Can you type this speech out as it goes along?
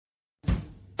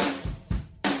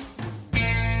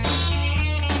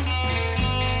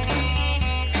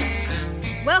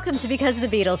Welcome to Because of the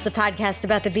Beatles, the podcast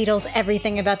about the Beatles,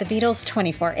 everything about the Beatles,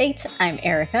 24/8. I'm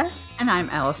Erica. And I'm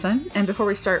Allison. And before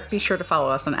we start, be sure to follow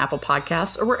us on Apple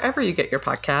Podcasts or wherever you get your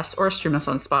podcasts, or stream us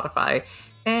on Spotify.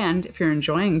 And if you're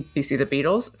enjoying BC the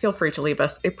Beatles, feel free to leave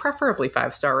us a preferably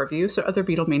 5-star review so other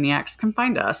Beatle maniacs can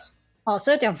find us.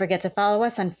 Also, don't forget to follow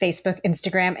us on Facebook,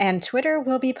 Instagram, and Twitter.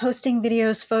 We'll be posting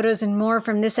videos, photos, and more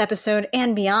from this episode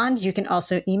and beyond. You can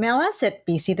also email us at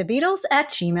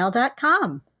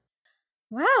bcthebeatles@gmail.com.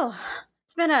 Well,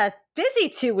 it's been a busy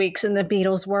 2 weeks in the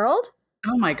Beatles world.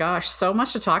 Oh my gosh, so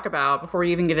much to talk about before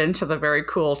we even get into the very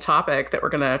cool topic that we're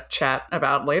going to chat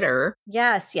about later.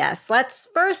 Yes. Let's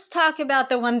first talk about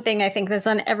the one thing I think that's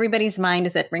on everybody's mind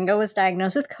is that Ringo was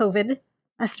diagnosed with COVID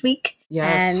last week.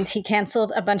 Yes. And he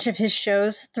canceled a bunch of his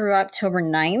shows through October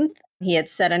 9th. He had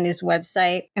said on his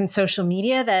website and social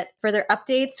media that further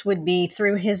updates would be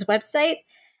through his website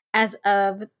as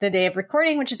of the day of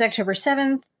recording, which is October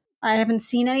 7th. I haven't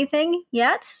seen anything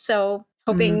yet, so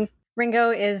hoping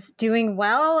Ringo is doing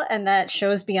well and that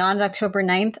shows beyond October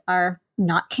 9th are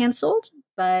not canceled.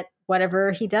 But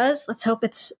whatever he does, let's hope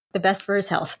it's the best for his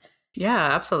health. Yeah,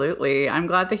 absolutely. I'm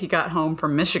glad that he got home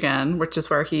from Michigan, which is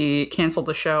where he canceled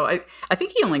the show. I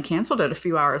think he only canceled it a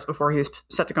few hours before he was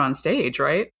set to go on stage,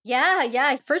 right?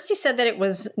 Yeah. First he said that it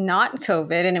was not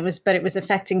COVID but it was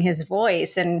affecting his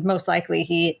voice, and most likely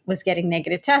he was getting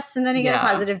negative tests, and then he got a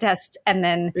positive test, and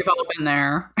then we've all been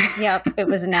there. Yep, it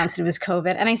was announced it was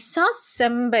COVID. And I saw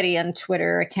somebody on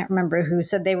Twitter, I can't remember who,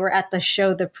 said they were at the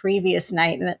show the previous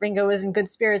night and that Ringo was in good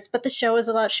spirits, but the show was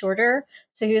a lot shorter.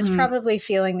 So he was probably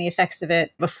feeling the effects of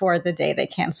it before the day they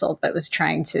canceled, but was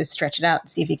trying to stretch it out and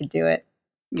see if he could do it.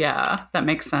 Yeah, that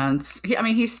makes sense.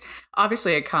 He's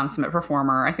obviously a consummate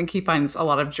performer. I think he finds a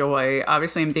lot of joy,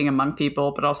 obviously, in being among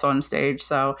people, but also on stage.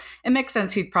 So it makes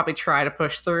sense he'd probably try to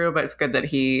push through, but it's good that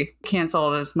he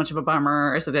canceled. As much of a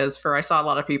bummer as it is for, I saw a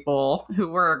lot of people who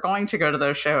were going to go to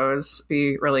those shows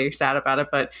be really sad about it.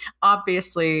 But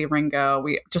obviously, Ringo,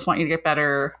 we just want you to get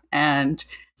better and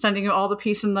sending you all the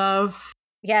peace and love.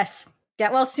 Yes.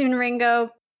 Get well soon,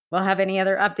 Ringo. We'll have any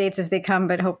other updates as they come,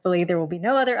 but hopefully there will be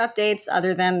no other updates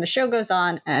other than the show goes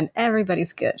on and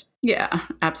everybody's good. Yeah,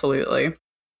 absolutely.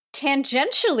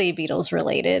 Tangentially Beatles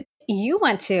related, you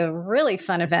went to a really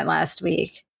fun event last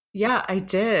week. Yeah, I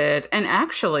did. And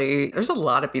actually, there's a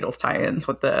lot of Beatles tie-ins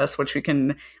with this, which we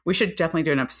should definitely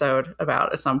do an episode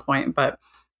about at some point. But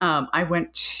I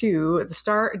went to the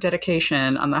star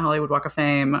dedication on the Hollywood Walk of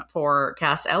Fame for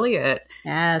Cass Elliot,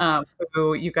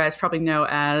 who you guys probably know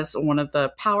as one of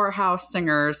the powerhouse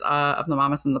singers of the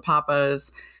Mamas and the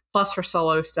Papas, plus her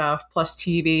solo stuff, plus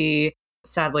TV.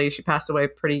 Sadly, she passed away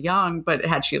pretty young, but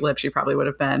had she lived, she probably would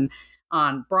have been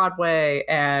on Broadway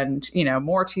and,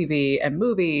 more TV and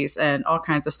movies and all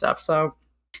kinds of stuff. So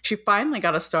she finally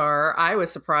got a star. I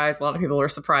was surprised. A lot of people were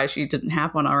surprised she didn't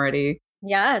have one already.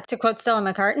 Yeah, to quote Stella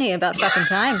McCartney, about fucking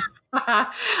time.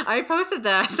 I posted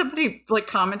that. Somebody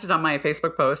commented on my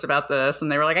Facebook post about this,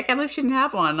 and they were like, I can't believe she didn't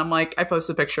have one. I'm like, I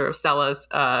posted a picture of Stella's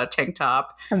tank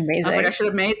top. Amazing. I was like, I should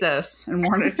have made this and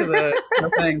worn it to the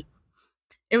thing.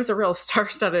 It was a real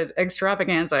star-studded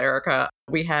extravaganza, Erica.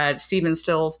 We had Stephen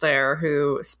Stills there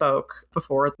who spoke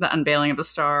before the unveiling of the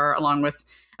star, along with,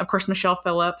 of course, Michelle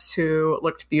Phillips, who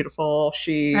looked beautiful.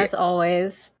 She, as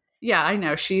always. Yeah, I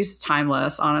know. She's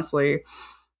timeless, honestly.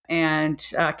 And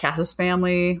Cass's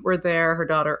family were there, her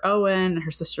daughter Owen, her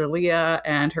sister Leah,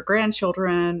 and her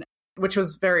grandchildren, which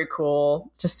was very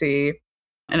cool to see.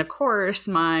 And of course,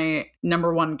 my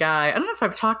number one guy, I don't know if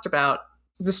I've talked about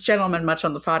this gentleman much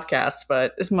on the podcast,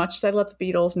 but as much as I love the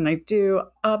Beatles, and I do,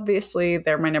 obviously,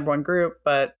 they're my number one group,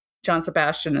 but John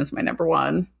Sebastian is my number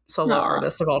one solo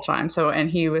artist of all time. So,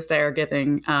 and he was there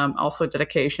giving also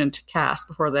dedication to Cass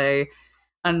before they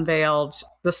unveiled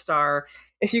the star.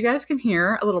 If you guys can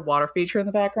hear a little water feature in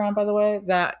the background, by the way,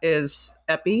 that is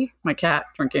Epi, my cat,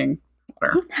 drinking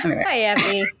water. Anyway. Hi,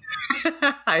 Epi.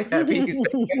 Hi, Epi. He's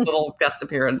making a little guest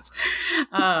appearance.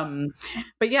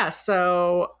 But yeah,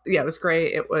 so yeah, it was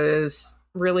great. It was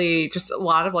really just a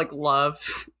lot of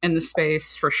love in the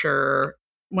space for sure.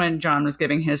 When John was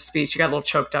giving his speech, he got a little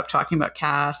choked up talking about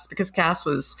Cass, because Cass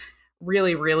was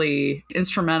really, really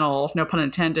instrumental, no pun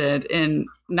intended, in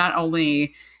not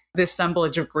only the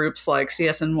assemblage of groups like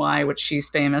CSNY, which she's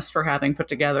famous for having put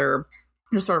together,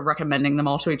 just sort of recommending them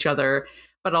all to each other,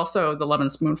 but also the Love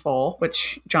and Spoonful,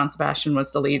 which John Sebastian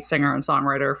was the lead singer and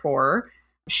songwriter for.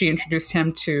 She introduced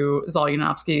him to Zal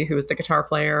Yanovsky, who was the guitar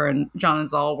player, and John and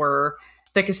Zal were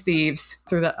thick as thieves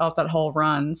through that whole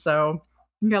run. So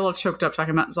I got a little choked up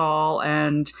talking about Zal,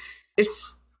 and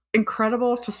it's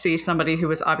incredible to see somebody who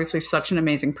was obviously such an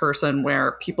amazing person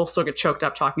where people still get choked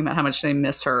up talking about how much they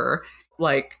miss her.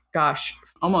 Gosh,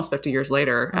 almost 50 years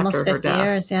later Almost after her 50 death.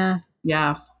 years, yeah.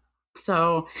 Yeah.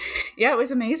 So, yeah, it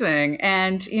was amazing.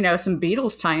 And, some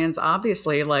Beatles tie-ins,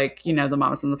 obviously, like, the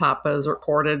Mamas and the Papas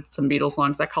recorded some Beatles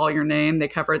songs that Call Your Name. They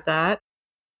covered that.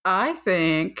 I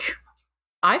think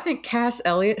Cass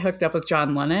Elliot hooked up with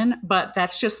John Lennon, but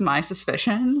that's just my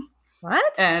suspicion.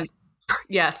 What? And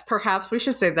yes, perhaps we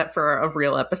should say that for a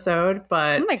real episode,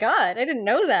 but oh my God, I didn't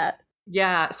know that.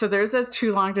 yeah, so there's a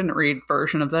Too Long Didn't Read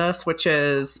version of this, which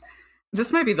is,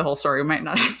 this might be the whole story. We might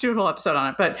not have to do a whole episode on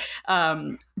it, but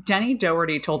Denny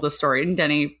Doherty told this story, and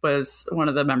Denny was one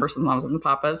of the members of the Mamas and the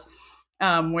Papas,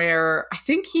 where I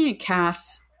think he and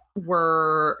Cass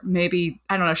were maybe,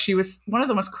 I don't know, she was, one of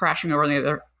them was crashing over in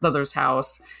the other's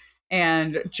house,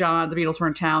 and the Beatles were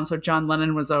in town, so John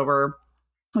Lennon was over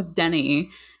with Denny,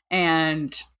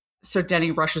 and so Denny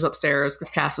rushes upstairs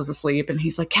because Cass is asleep, and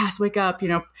he's like, Cass, wake up,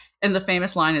 and the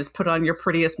famous line is, put on your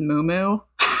prettiest moo-moo,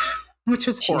 which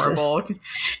was horrible.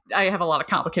 I have a lot of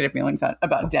complicated feelings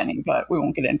about Denny, but we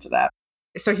won't get into that.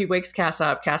 So he wakes Cass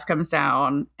up, Cass comes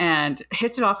down and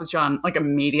hits it off with John, like,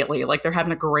 immediately. Like, they're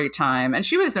having a great time. And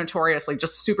she was notoriously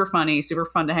just super funny, super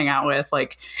fun to hang out with.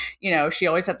 Like, she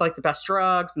always had, like, the best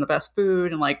drugs and the best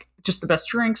food and, like, just the best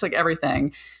drinks, like,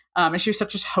 everything. And she was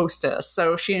such a hostess.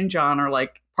 So she and John are,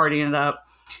 like, partying it up.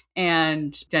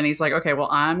 And Denny's like, okay, well,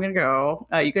 I'm going to go.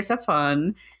 You guys have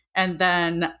fun. And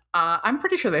then I'm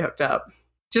pretty sure they hooked up.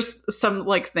 Just some,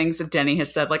 like, things that Denny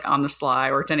has said, like, on the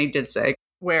sly, or Denny did say,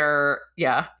 where,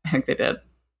 yeah, I think they did.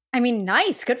 I mean,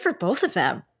 nice. Good for both of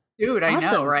them. Dude, I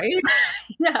know, right?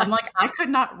 Yeah. I'm like, I could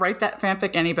not write that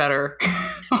fanfic any better,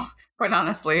 quite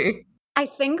honestly. I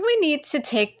think we need to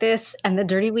take this and the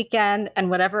Dirty Weekend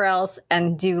and whatever else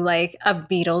and do, like, a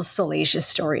Beatles Salacious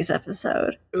Stories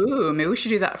episode. Ooh, maybe we should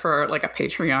do that for, like, a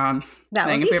Patreon that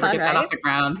thing would be if we fun, ever get that off the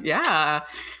ground. Yeah.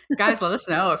 Guys, let us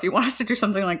know if you want us to do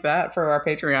something like that for our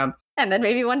Patreon. And then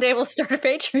maybe one day we'll start a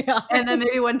Patreon. And then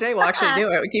maybe one day we'll actually do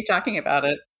it. We keep talking about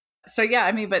it. So, yeah,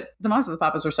 I mean, but the Mamas and the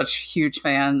Papas were such huge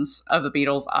fans of the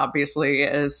Beatles, obviously,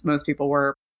 as most people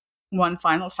were. One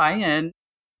final tie-in,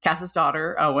 Cass's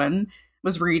daughter, Owen,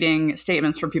 was reading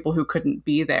statements from people who couldn't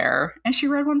be there. And she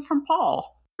read one from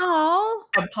Paul. Oh.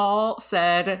 And Paul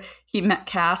said he met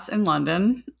Cass in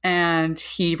London and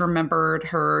he remembered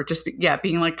her just,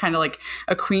 being like kind of like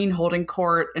a queen holding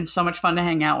court and so much fun to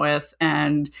hang out with.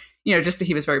 And, just that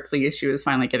he was very pleased she was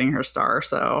finally getting her star.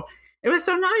 So it was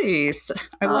so nice.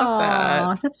 I love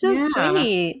that. That's so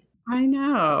sweet. I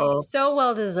know. So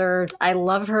well deserved. I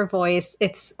love her voice.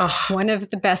 It's one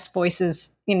of the best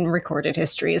voices in recorded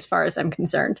history as far as I'm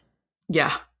concerned.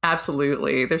 Yeah,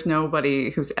 absolutely. There's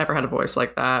nobody who's ever had a voice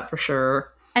like that, for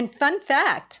sure. And fun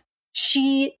fact,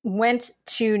 she went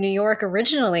to New York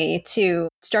originally to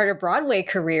start a Broadway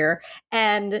career,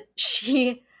 and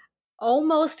she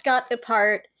almost got the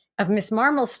part of Miss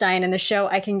Marmelstein in the show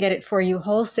I Can Get It For You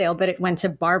Wholesale, but it went to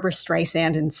Barbra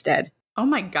Streisand instead. Oh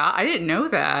my God, I didn't know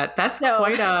that. That's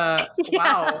quite a,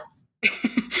 wow.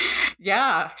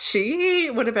 Yeah,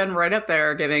 she would have been right up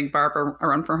there giving Barbara a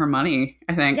run for her money,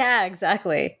 I think. Yeah,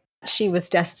 exactly. She was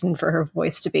destined for her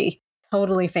voice to be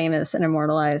totally famous and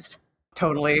immortalized.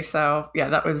 Totally. So yeah,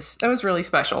 that was really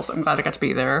special. So I'm glad I got to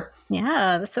be there.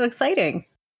 Yeah, that's so exciting.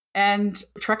 And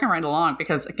trekking right along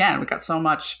because, again, we got so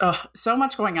much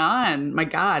going on. My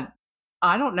God.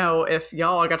 I don't know if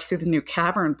y'all got to see the new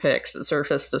cavern pics that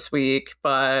surfaced this week,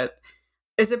 but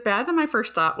is it bad that my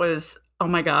first thought was, oh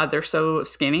my God, they're so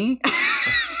skinny?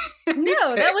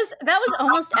 No, that was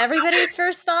almost everybody's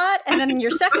first thought. And then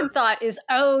your second thought is,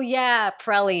 oh yeah,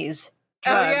 Prellies.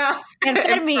 Drugs. And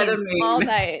amphetamines all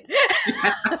night.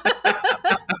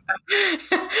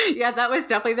 Yeah, that was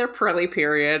definitely their Pirelli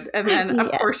period. And then,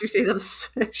 of course, you see them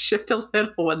shift a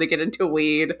little when they get into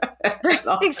weed. Right,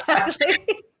 exactly.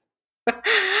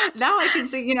 Now I can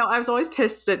see, I was always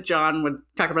pissed that John would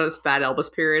talk about his fat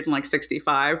Elvis period in like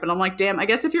 65. But I'm like, damn, I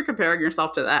guess if you're comparing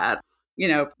yourself to that,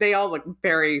 they all look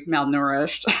very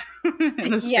malnourished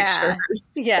in those pictures.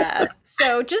 Yeah.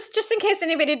 So just in case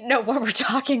anybody didn't know what we're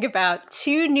talking about,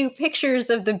 2 new pictures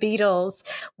of the Beatles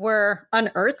were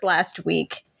unearthed last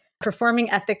week, performing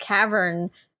at the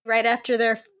Cavern right after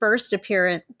their first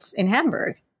appearance in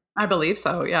Hamburg. I believe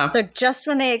so, yeah. So just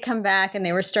when they had come back and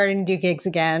they were starting to do gigs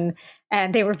again,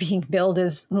 and they were being billed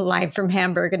as live from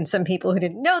Hamburg, and some people who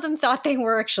didn't know them thought they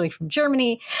were actually from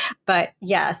Germany. But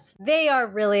yes, they are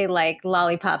really like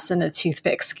lollipops and a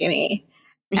toothpick skinny.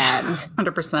 And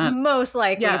 100%. Most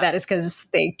likely that is because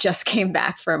they just came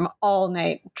back from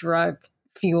all-night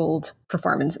drug-fueled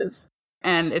performances.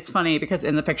 And it's funny because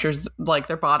in the pictures, like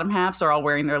their bottom halves are all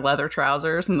wearing their leather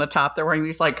trousers, and the top they're wearing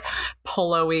these like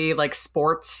polo-y, like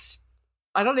sports,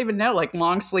 I don't even know, like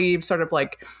long sleeve sort of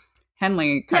like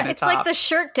Henley Yeah, kind of it's top. like the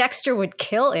shirt Dexter would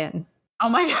kill in. Oh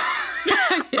my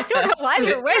God. I don't know why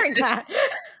you're wearing that.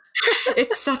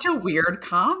 It's such a weird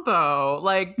combo.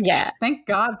 Like, Yeah. thank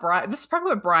God, Brian. This is probably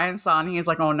what Brian saw, and he's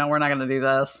like, "Oh no, we're not going to do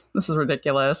this. This is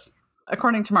ridiculous."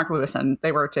 According to Mark Lewison,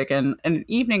 they were taking an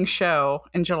evening show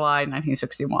in July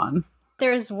 1961.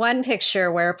 There's one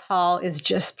picture where Paul is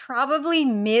just probably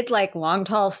mid like Long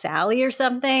Tall Sally or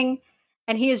something,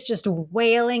 and he is just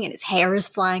wailing and his hair is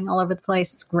flying all over the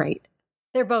place. It's great.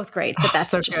 They're both great, but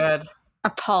that's so just good. a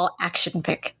Paul action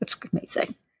pic. It's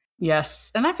amazing.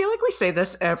 Yes. And I feel like we say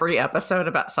this every episode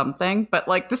about something, but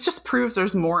like this just proves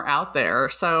there's more out there.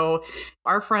 So,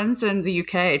 our friends in the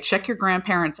UK, check your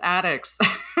grandparents' attics.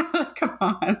 Come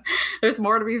on. There's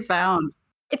more to be found.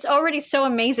 It's already so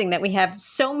amazing that we have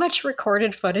so much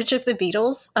recorded footage of the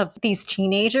Beatles, of these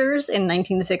teenagers in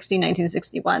 1960,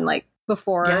 1961, like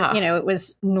before, it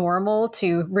was normal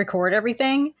to record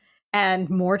everything, and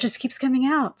more just keeps coming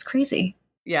out. It's crazy.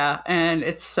 Yeah, and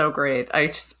it's so great.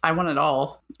 I want it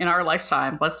all in our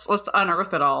lifetime. Let's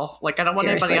unearth it all. Like, I don't want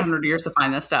Seriously. anybody 100 years to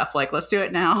find this stuff. Like, let's do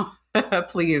it now.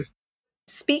 Please.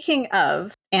 Speaking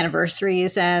of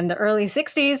anniversaries and the early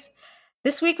 60s,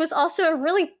 this week was also a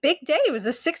really big day. It was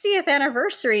the 60th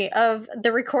anniversary of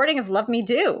the recording of Love Me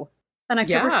Do on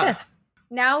October 5th.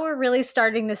 Now we're really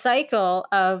starting the cycle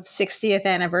of 60th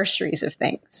anniversaries of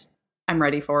things. I'm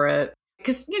ready for it.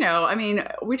 Because,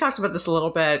 we talked about this a little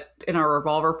bit in our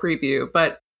Revolver preview,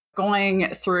 but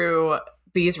going through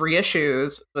these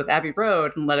reissues with Abbey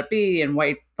Road and Let It Be and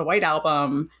the White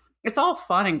Album, it's all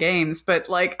fun and games, but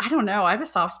like, I don't know, I have a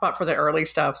soft spot for the early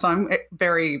stuff. So I'm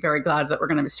very, very glad that we're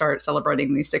going to start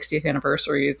celebrating these 60th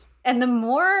anniversaries. And the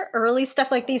more early stuff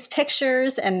like these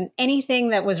pictures and anything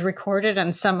that was recorded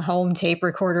on some home tape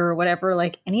recorder or whatever,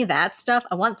 like any of that stuff,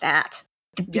 I want that.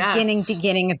 The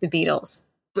beginning of the Beatles.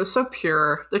 They're so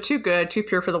pure. They're too good, too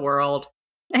pure for the world.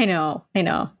 I know.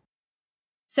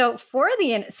 So for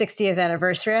the 60th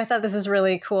anniversary, I thought this was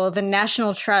really cool. The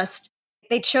National Trust,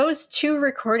 they chose 2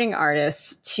 recording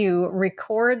artists to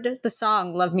record the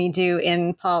song Love Me Do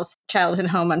in Paul's childhood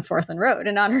home on Fortland Road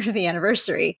in honor of the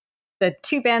anniversary. The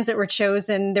 2 bands that were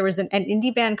chosen, there was an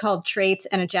indie band called Traits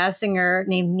and a jazz singer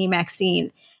named Nee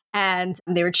Maxine. And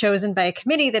they were chosen by a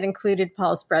committee that included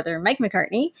Paul's brother, Mike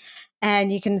McCartney.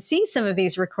 And you can see some of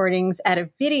these recordings at a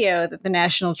video that the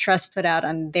National Trust put out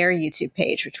on their YouTube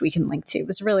page, which we can link to. It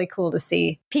was really cool to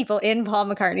see people in Paul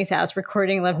McCartney's house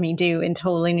recording Love Me Do in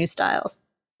totally new styles.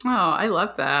 Oh, I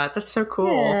love that. That's so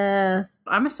cool. Yeah.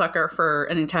 I'm a sucker for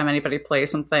anytime anybody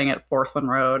plays something at Fortland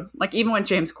Road. Like, even when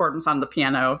James Corden was on the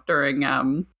piano during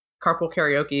Carpool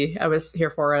Karaoke, I was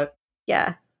here for it.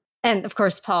 Yeah. And of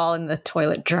course, Paul and the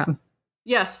toilet drum.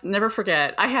 Yes, never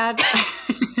forget. I had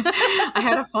I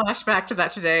had a flashback to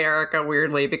that today, Erica,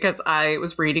 weirdly, because I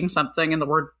was reading something and the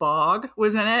word bog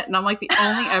was in it. And I'm like, the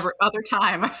only other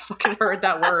time I fucking heard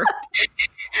that word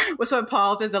was when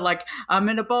Paul did the, like, I'm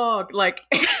in a bog, like,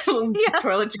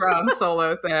 toilet drum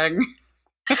solo thing.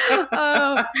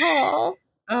 Oh, Paul.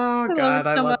 Oh, God,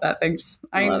 I love that. Thanks.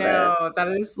 I know. That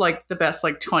is, like, the best,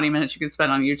 like, 20 minutes you could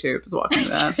spend on YouTube is watching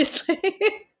that. Seriously.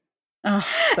 Oh,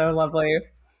 so lovely.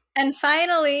 And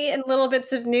finally, in little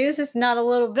bits of news, it's not a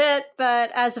little bit,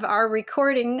 but as of our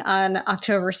recording on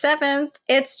October 7th,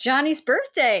 it's Johnny's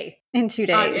birthday in 2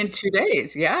 days. In 2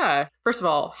 days, yeah. First of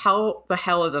all, how the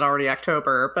hell is it already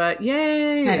October? But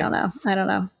yay! I don't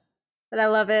know. But I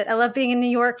love it. I love being in New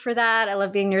York for that. I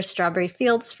love being near Strawberry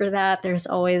Fields for that. There's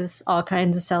always all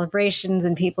kinds of celebrations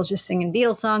and people just singing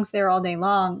Beatles songs there all day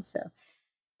long. So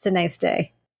it's a nice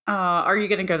day. Are you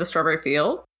going to go to Strawberry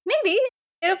Field? Maybe.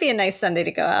 It'll be a nice Sunday to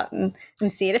go out and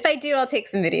see it. If I do, I'll take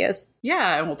some videos.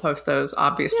 Yeah, and we'll post those,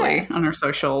 obviously, on our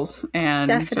socials. And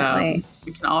definitely.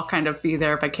 We can all kind of be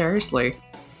there vicariously.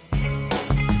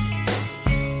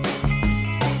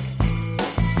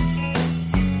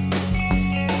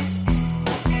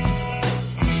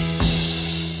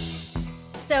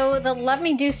 So the Love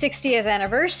Me Do 60th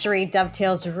anniversary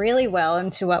dovetails really well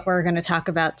into what we're going to talk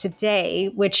about today,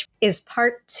 which is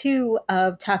part 2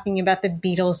 of talking about the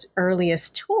Beatles'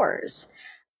 earliest tours.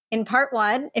 In part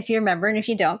 1, if you remember, and if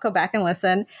you don't, go back and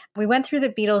listen, we went through the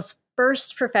Beatles'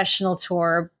 first professional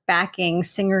tour backing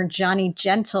singer Johnny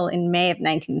Gentle in May of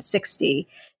 1960.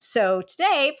 So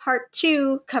today, part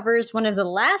 2 covers one of the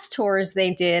last tours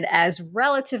they did as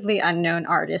relatively unknown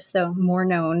artists, though more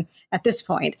known at this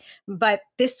point. But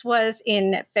this was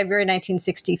in February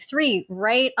 1963,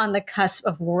 right on the cusp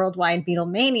of worldwide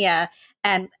Beatlemania,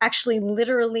 and actually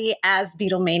literally as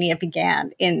Beatlemania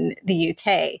began in the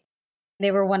UK.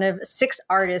 They were one of 6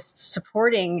 artists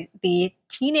supporting the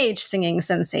teenage singing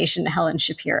sensation Helen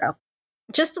Shapiro.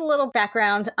 Just a little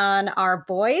background on our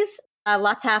boys.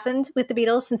 Lots happened with the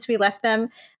Beatles since we left them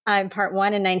in part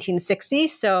one in 1960.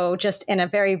 So, just in a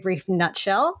very brief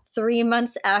nutshell, 3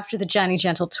 months after the Johnny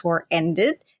Gentle tour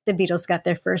ended, the Beatles got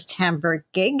their first Hamburg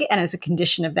gig, and as a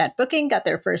condition of that booking, got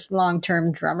their first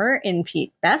long-term drummer in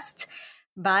Pete Best.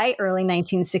 By early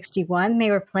 1961,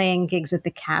 they were playing gigs at the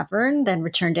Cavern, then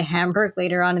returned to Hamburg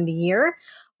later on in the year.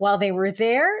 While they were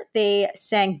there, they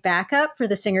sang backup for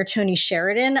the singer Tony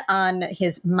Sheridan on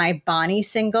his My Bonnie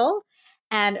single.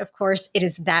 And of course, it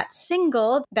is that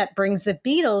single that brings the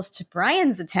Beatles to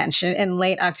Brian's attention in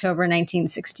late October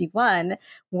 1961,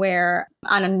 where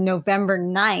on November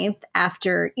 9th,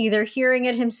 after either hearing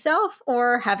it himself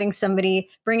or having somebody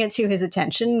bring it to his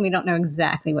attention, we don't know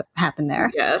exactly what happened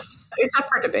there. Yes, it's up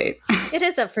for debate. It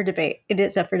is up for debate. It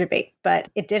is up for debate, but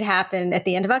it did happen at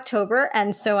the end of October.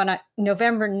 And so on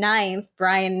November 9th,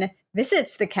 Brian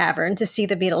visits the Cavern to see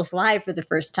the Beatles live for the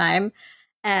first time,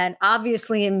 and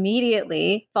obviously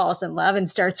immediately falls in love and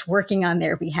starts working on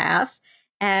their behalf.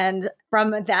 And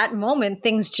from that moment,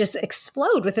 things just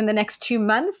explode. Within the next 2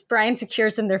 months, Brian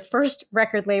secures them their first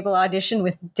record label audition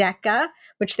with Decca,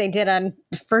 which they did on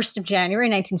the 1st of January,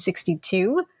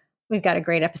 1962. We've got a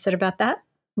great episode about that.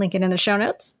 Link it in the show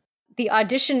notes. The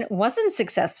audition wasn't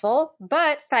successful,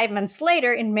 but 5 months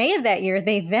later, in May of that year,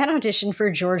 they then auditioned for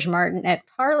George Martin at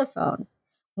Parlophone.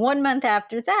 1 month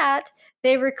after that,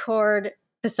 they record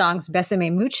the songs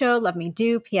Besame Mucho, Love Me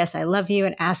Do, P.S. I Love You,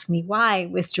 and Ask Me Why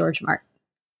with George Martin.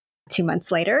 2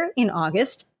 months later, in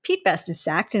August, Pete Best is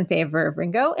sacked in favor of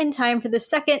Ringo in time for the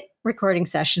second recording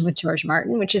session with George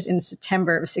Martin, which is in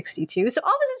September of 62. So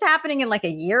all this is happening in like a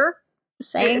year,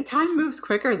 saying. Time moves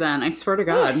quicker then, I swear to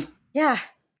God. Yeah.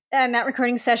 And that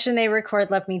recording session, they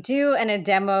record Let Me Do and a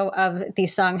demo of the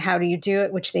song How Do You Do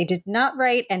It, which they did not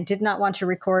write and did not want to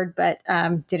record, but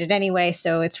did it anyway.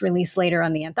 So it's released later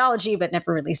on the anthology, but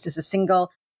never released as a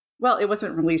single. Well, it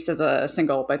wasn't released as a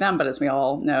single by them, but as we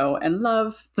all know and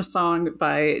love, the song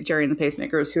by Jerry and the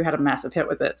Pacemakers, who had a massive hit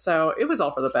with it. So it was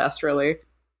all for the best, really.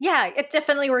 Yeah, it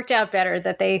definitely worked out better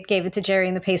that they gave it to Jerry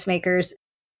and the Pacemakers.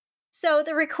 So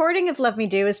the recording of Love Me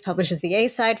Do is published as the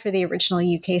A-side for the original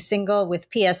UK single with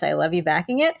P.S. I Love You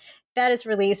backing it. That is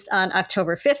released on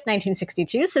October 5th,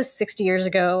 1962, so 60 years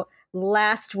ago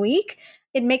last week.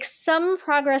 It makes some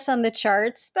progress on the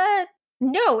charts, but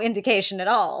no indication at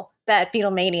all that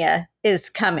Beatlemania is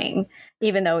coming,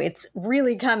 even though it's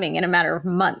really coming in a matter of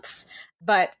months.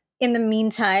 But in the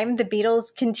meantime, the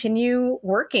Beatles continue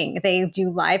working. They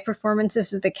do live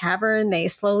performances at the Cavern. They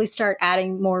slowly start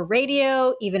adding more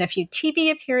radio, even a few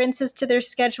TV appearances to their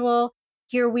schedule.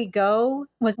 Here We Go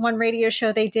was one radio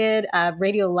show they did,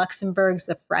 Radio Luxembourg's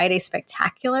The Friday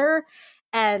Spectacular.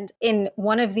 And in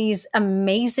one of these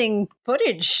amazing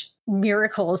footage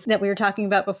miracles that we were talking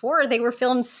about before, they were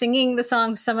filmed singing the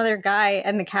song Some Other Guy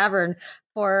in the Cavern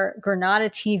for Granada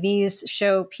TV's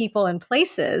show People and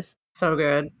Places. So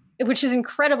good. Which is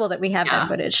incredible that we have that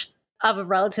footage of a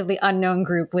relatively unknown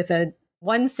group with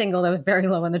one single that was very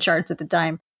low on the charts at the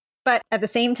time. But at the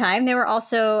same time, they were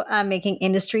also making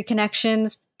industry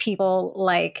connections. People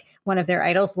like one of their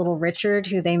idols, Little Richard,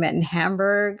 who they met in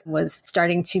Hamburg, was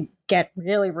starting to get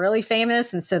really, really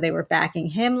famous. And so they were backing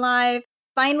him live.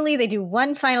 Finally, they do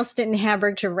one final stint in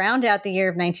Hamburg to round out the year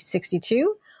of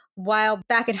 1962. While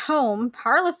back at home,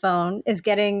 Parlophone is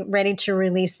getting ready to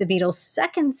release the Beatles'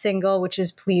 second single, which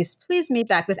is Please Please Me,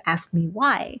 back with Ask Me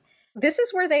Why. This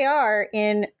is where they are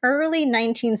in early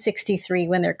 1963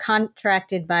 when they're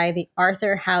contracted by the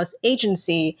Arthur House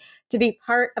Agency to be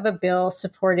part of a bill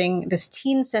supporting this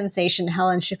teen sensation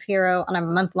Helen Shapiro on a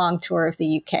month-long tour of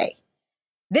the UK.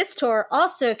 This tour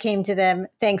also came to them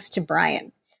thanks to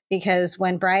Brian. Because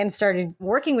when Brian started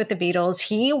working with the Beatles,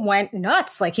 he went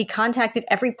nuts. Like, he contacted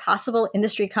every possible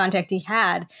industry contact he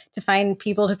had to find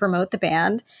people to promote the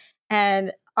band.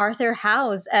 And Arthur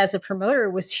House, as a promoter,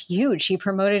 was huge. He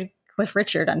promoted Cliff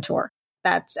Richard on tour.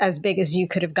 That's as big as you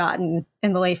could have gotten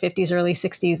in the late 50s, early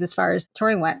 60s as far as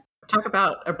touring went. Talk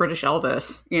about a British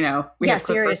Elvis, we yeah, have Cliff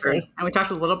seriously. Richard, and we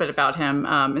talked a little bit about him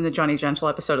in the Johnny Gentle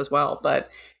episode as well. But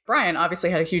Brian obviously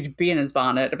had a huge bee in his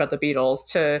bonnet about the Beatles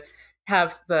to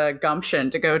have the gumption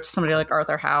to go to somebody like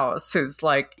Arthur House, who's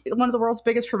like one of the world's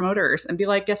biggest promoters, and be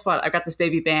like, guess what? I've got this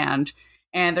baby band,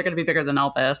 and they're going to be bigger than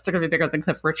Elvis. They're going to be bigger than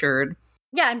Cliff Richard.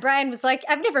 Yeah, and Brian was like,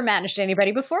 I've never managed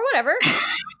anybody before, whatever.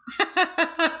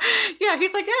 Yeah,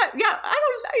 he's like,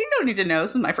 you don't need to know.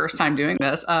 This is my first time doing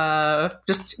this. You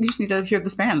just need to hear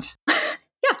this band.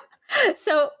 Yeah.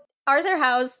 So Arthur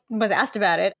House was asked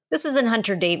about it. This was in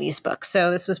Hunter Davies' book,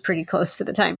 so this was pretty close to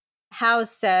the time. Howe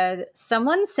said,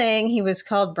 someone saying he was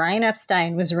called Brian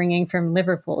Epstein was ringing from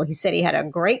Liverpool. He said he had a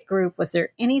great group. Was there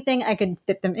anything I could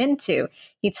fit them into?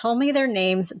 He told me their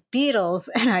names, Beatles,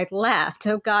 and I laughed.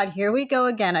 Oh, God, here we go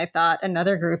again, I thought.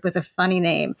 Another group with a funny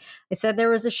name. I said there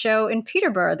was a show in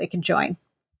Peterborough they could join.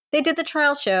 They did the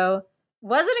trial show.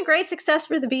 Wasn't a great success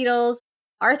for the Beatles.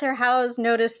 Arthur Howes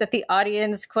noticed that the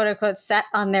audience, quote unquote, sat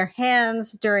on their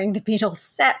hands during the Beatles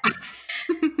set.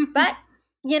 But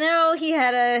he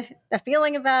had a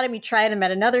feeling about him. He tried him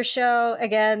at another show.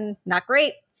 Again, not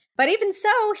great. But even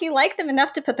so, he liked them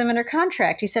enough to put them under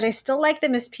contract. He said, I still like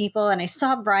them as people, and I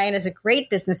saw Brian as a great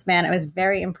businessman. I was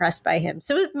very impressed by him.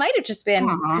 So it might have just been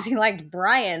because he liked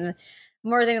Brian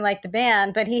more than he liked the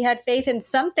band, but he had faith in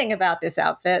something about this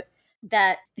outfit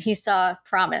that he saw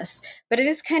promise. But it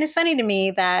is kind of funny to me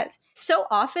that so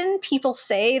often people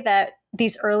say that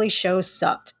these early shows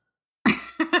sucked.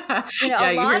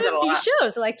 A lot of these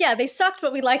shows, like, they sucked,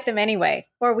 but we liked them anyway,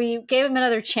 or we gave them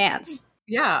another chance.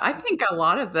 Yeah, I think a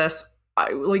lot of this,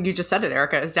 like you just said it,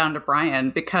 Erica, is down to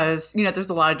Brian because, there's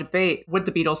a lot of debate. Would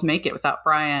the Beatles make it without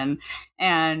Brian?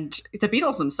 And the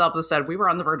Beatles themselves have said we were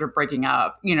on the verge of breaking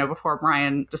up, before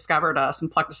Brian discovered us and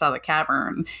plucked us out of the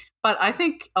cavern. But I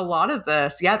think a lot of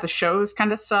this, the shows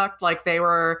kind of sucked. Like they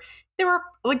were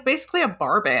like basically a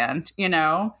bar band,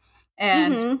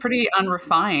 and pretty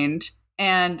unrefined.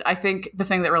 And I think the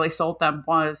thing that really sold them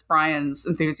was Brian's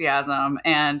enthusiasm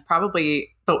and probably,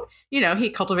 he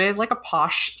cultivated like a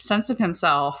posh sense of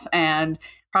himself and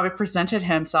probably presented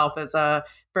himself as a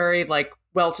very like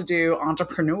well-to-do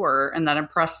entrepreneur, and that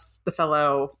impressed the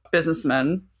fellow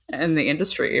businessmen in the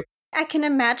industry. I can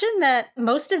imagine that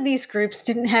most of these groups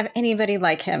didn't have anybody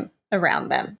like him around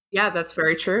them. Yeah, that's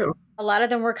very true. A lot of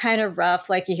them were kind of rough.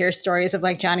 Like you hear stories of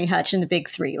like Johnny Hutch and the Big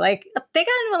Three. Like they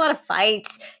got into a lot of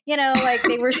fights, like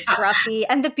they were scruffy.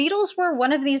 And the Beatles were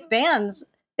one of these bands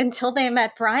until they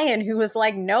met Brian, who was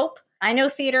like, nope, I know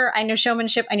theater, I know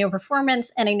showmanship, I know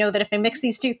performance, and I know that if I mix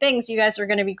these two things, you guys are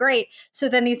going to be great. So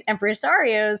then these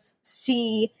impresarios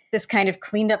see this kind of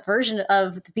cleaned up version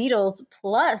of the Beatles,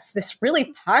 plus this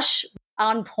really posh,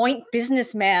 on point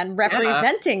businessman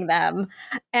representing them.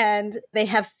 And they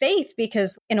have faith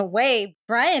because in a way,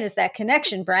 Brian is that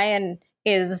connection. Brian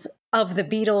is of the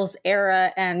Beatles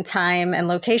era and time and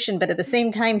location, but at the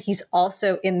same time, he's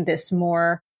also in this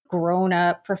more grown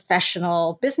up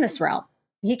professional business realm.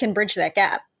 He can bridge that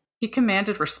gap. He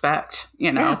commanded respect,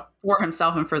 for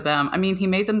himself and for them. I mean, he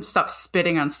made them stop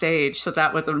spitting on stage. So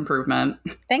that was an improvement.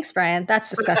 Thanks, Brian.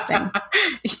 That's disgusting.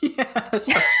 Yeah,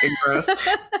 that's fucking gross.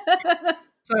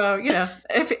 So,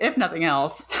 if nothing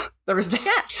else, there was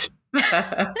that.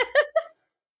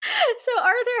 So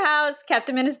Arthur Howes kept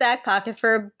him in his back pocket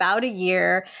for about a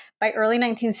year. By early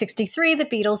 1963, the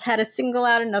Beatles had a single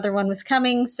out. Another one was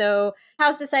coming. So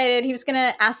Howes decided he was going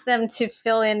to ask them to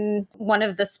fill in one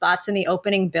of the spots in the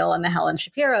opening bill on the Helen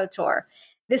Shapiro tour.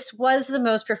 This was the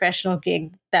most professional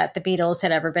gig that the Beatles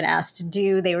had ever been asked to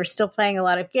do. They were still playing a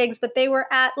lot of gigs, but they were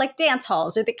at like dance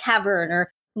halls or the Cavern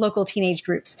or local teenage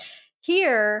groups.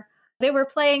 Here, they were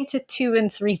playing to 2,000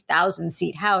 and 3,000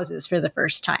 seat houses for the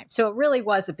first time. So it really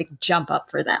was a big jump up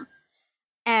for them.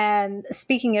 And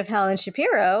speaking of Helen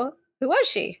Shapiro, who was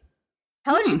she?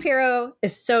 Helen Shapiro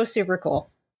is so super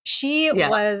cool. She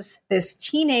was this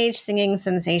teenage singing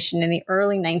sensation in the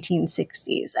early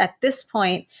 1960s. At this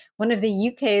point, one of the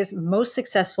UK's most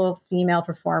successful female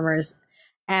performers.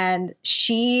 And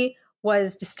she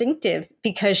was distinctive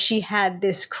because she had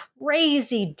this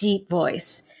crazy deep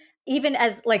voice. Even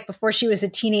as like before she was a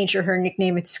teenager, her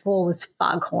nickname at school was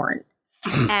Foghorn.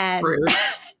 And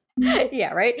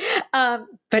yeah, right.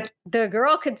 But the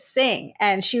girl could sing,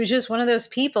 and she was just one of those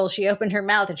people. She opened her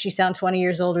mouth and she sounded 20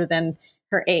 years older than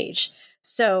her age.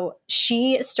 So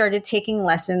she started taking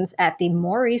lessons at the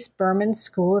Maurice Berman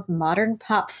School of Modern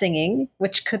Pop Singing,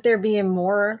 which could there be a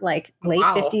more like late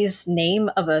 50s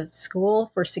name of a school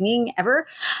for singing ever?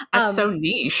 That's so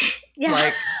niche. Yeah.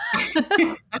 Like,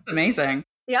 that's amazing.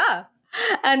 Yeah.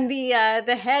 And the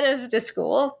head of the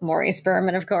school, Maurice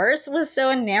Berman, of course, was so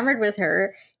enamored with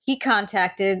her, he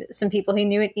contacted some people he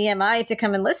knew at EMI to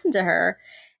come and listen to her.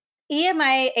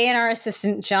 EMI A&R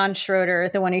assistant John Schroeder,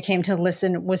 the one who came to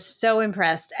listen, was so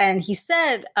impressed. And he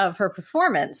said of her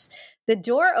performance, the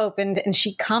door opened and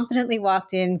she confidently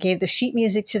walked in, gave the sheet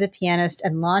music to the pianist,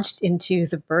 and launched into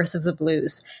The Birth of the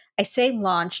Blues. I say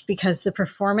launched because the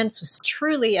performance was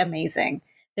truly amazing.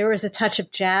 There was a touch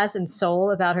of jazz and soul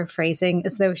about her phrasing,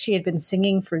 as though she had been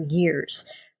singing for years.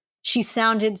 She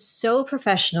sounded so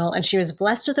professional, and she was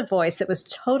blessed with a voice that was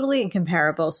totally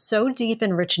incomparable, so deep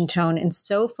and rich in tone and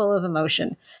so full of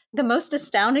emotion. The most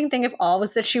astounding thing of all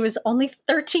was that she was only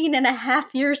 13 and a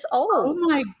half years Oh old.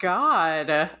 my God,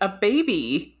 a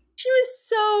baby. She was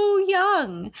so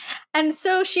young. And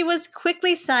so she was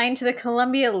quickly signed to the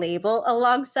Columbia label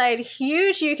alongside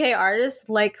huge UK artists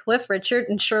like Cliff Richard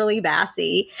and Shirley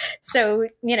Bassey. So,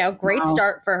 great Wow.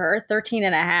 start for her, 13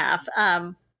 and a half.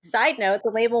 Side note,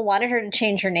 the label wanted her to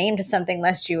change her name to something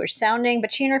less Jewish sounding,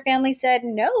 but she and her family said,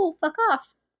 no, fuck off.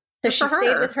 So Good she for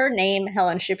stayed her. with her name,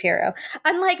 Helen Shapiro.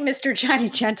 Unlike Mr. Johnny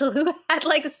Gentle, who had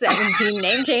like 17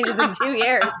 name changes in 2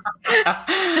 years.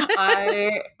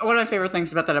 One of my favorite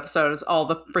things about that episode is all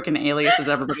the freaking aliases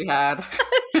everybody had.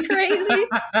 It's crazy.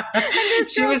 And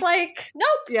this She girl's was- like, nope,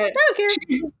 Yeah, I don't care.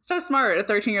 she's so smart at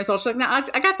 13 years old. She's like, no,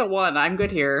 I got the one. I'm good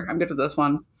here. I'm good with this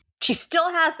one. She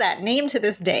still has that name to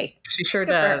this day. She sure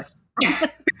Good for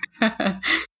does.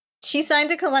 She signed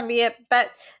to Columbia, but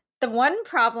the one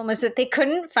problem was that they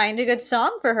couldn't find a good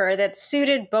song for her that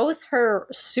suited both her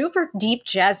super deep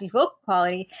jazzy vocal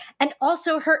quality and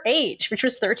also her age, which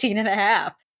was 13 and a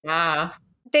half. Yeah.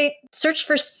 They searched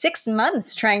for 6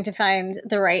 months trying to find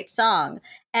the right song.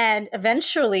 And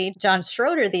eventually, John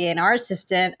Schroeder, the A&R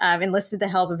assistant, enlisted the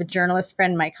help of a journalist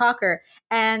friend, Mike Hawker,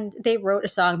 and they wrote a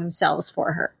song themselves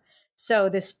for her. So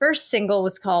this first single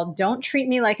was called Don't Treat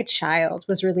Me Like a Child,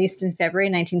 was released in February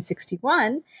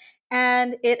 1961,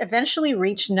 and it eventually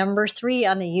reached number 3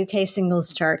 on the UK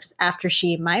singles charts after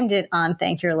she mimed it on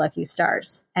Thank Your Lucky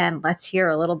Stars. And let's hear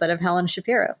a little bit of Helen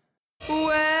Shapiro.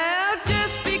 Well,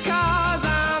 just because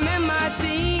I'm in my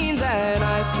teens and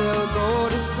I still go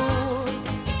to school,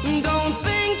 don't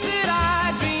think that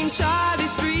I dream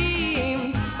childish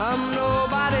dreams. I'm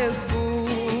nobody's fool.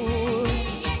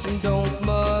 Don't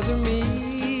bother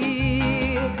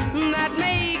me. That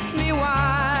makes me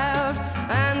wild.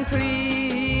 And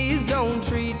please don't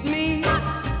treat me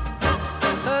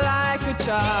like a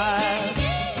child.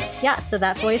 Yeah, so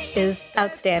that voice is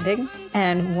outstanding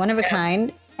and one of a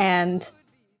kind, and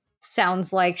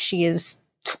sounds like she is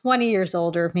 20 years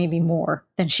older, maybe more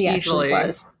than she actually Easily.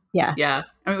 was. Yeah. Yeah.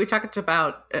 I mean, we talked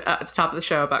about at the top of the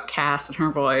show about Cass and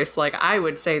her voice. Like, I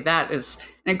would say that is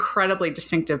an incredibly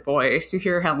distinctive voice. You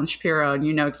hear Helen Shapiro and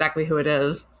you know exactly who it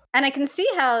is. And I can see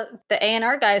how the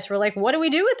A&R guys were like, what do we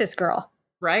do with this girl?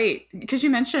 Right. Because you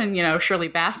mentioned, Shirley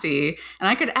Bassey, and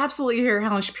I could absolutely hear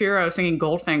Helen Shapiro singing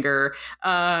Goldfinger,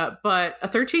 but a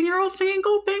 13-year-old singing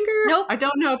Goldfinger? Nope. I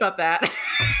don't know about that.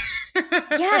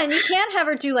 Yeah, and you can't have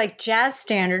her do like jazz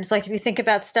standards. Like if you think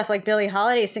about stuff like Billie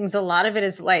Holiday sings, a lot of it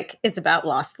is about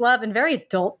lost love and very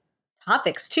adult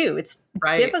topics too. It's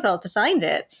Right. difficult to find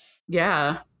it.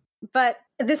 Yeah. But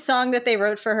this song that they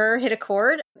wrote for her hit a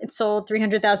chord. It sold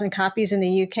 300,000 copies in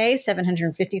the UK,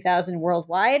 750,000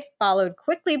 worldwide, followed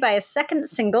quickly by a second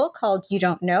single called You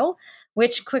Don't Know,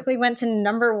 which quickly went to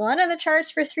number 1 on the charts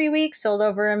for 3 weeks, sold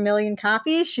over 1 million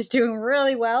copies. She's doing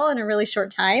really well in a really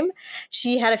short time.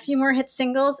 She had a few more hit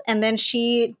singles, and then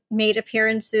she made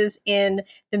appearances in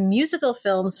the musical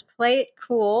films Play It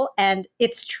Cool and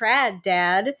It's Trad,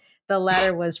 Dad. The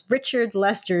latter was Richard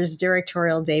Lester's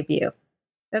directorial debut.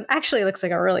 It actually looks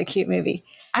like a really cute movie.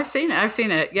 I've seen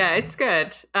it. Yeah, it's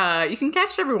good. You can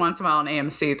catch it every once in a while on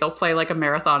AMC. They'll play like a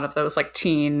marathon of those like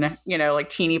teeny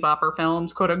bopper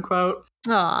films, quote unquote.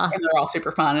 Aw. And they're all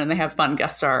super fun and they have fun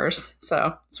guest stars.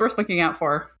 So it's worth looking out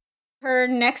for. Her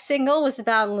next single was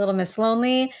about Little Miss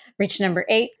Lonely, reached number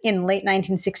 8 in late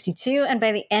 1962. And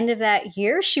by the end of that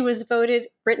year, she was voted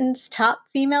Britain's top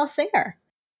female singer.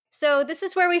 So this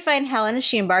is where we find Helen as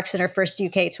she embarks on her first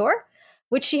UK tour,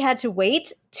 which she had to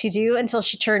wait to do until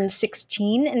she turned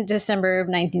 16 in December of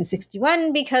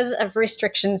 1961 because of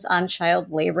restrictions on child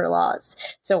labor laws.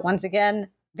 So once again,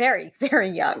 very, very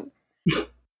young.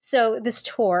 So this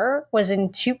tour was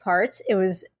in 2 parts. It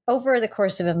was over the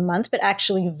course of a month, but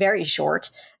actually very short.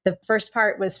 The first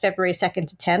part was February 2nd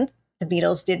to 10th. The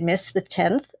Beatles did miss the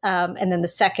 10th. And then the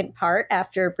second part,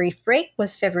 after a brief break,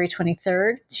 was February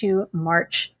 23rd to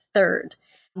March 3rd.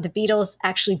 The Beatles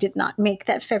actually did not make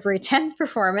that February 10th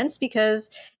performance because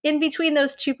in between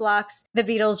those 2 blocks, the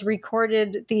Beatles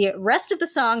recorded the rest of the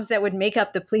songs that would make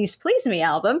up the Please Please Me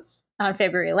album on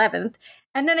February 11th.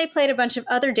 And then they played a bunch of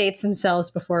other dates themselves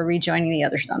before rejoining the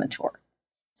others on the tour.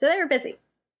 So they were busy.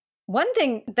 One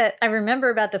thing that I remember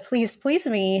about the Please Please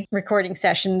Me recording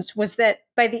sessions was that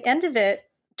by the end of it,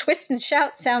 Twist and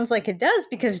Shout sounds like it does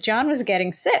because John was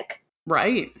getting sick.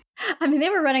 Right. I mean, they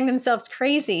were running themselves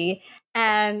crazy.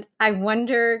 And I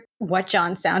wonder what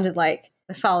John sounded like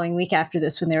the following week after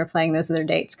this when they were playing those other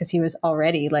dates, because he was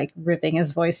already like ripping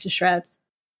his voice to shreds.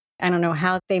 I don't know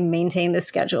how they maintained the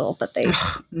schedule, but they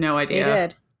No idea. They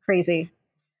did. Crazy.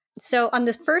 So on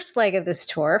the first leg of this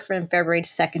tour, from February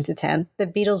 2nd to 10th, the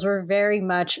Beatles were very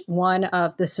much one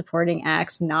of the supporting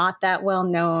acts, not that well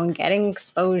known, getting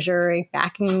exposure,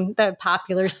 backing the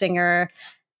popular singer.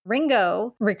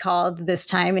 Ringo recalled this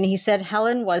time, and he said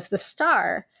Helen was the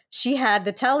star. She had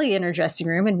the telly in her dressing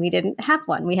room, and we didn't have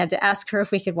one. We had to ask her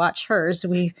if we could watch hers.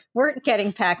 We weren't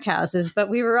getting packed houses, but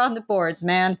we were on the boards,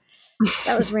 man.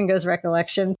 That was Ringo's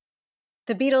recollection.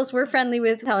 The Beatles were friendly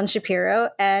with Helen Shapiro,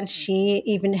 and she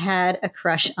even had a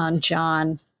crush on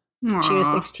John. Aww. She was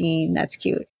 16. That's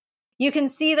cute. You can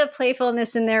see the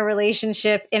playfulness in their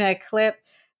relationship in a clip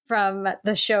from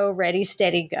the show Ready,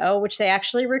 Steady, Go, which they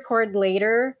actually record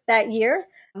later that year,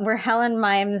 where Helen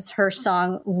mimes her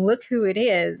song, Look Who It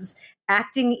Is,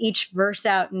 acting each verse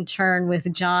out in turn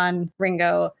with John,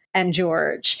 Ringo, and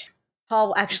George.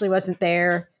 Paul actually wasn't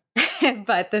there,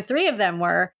 but the three of them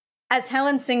were. As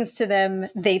Helen sings to them,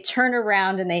 they turn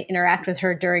around and they interact with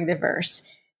her during the verse.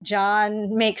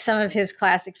 John makes some of his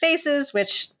classic faces,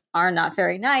 which are not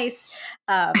very nice,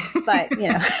 but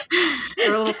you know,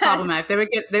 they're a little problematic. They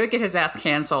would get his ass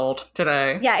canceled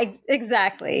today. Yeah,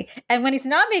 exactly. And when he's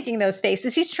not making those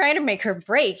faces, he's trying to make her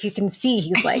break. You can see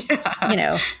he's like, you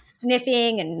know,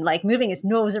 sniffing and like moving his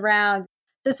nose around.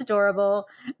 It's adorable.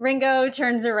 Ringo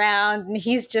turns around and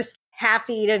he's just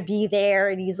happy to be there,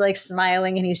 and he's like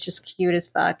smiling, and he's just cute as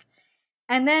fuck.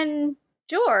 And then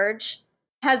George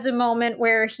has a moment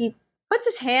where he puts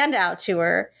his hand out to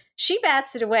her. She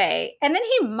bats it away, and then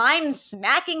he mimes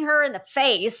smacking her in the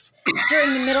face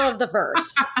during the middle of the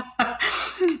verse.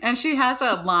 And she has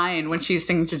a line when she's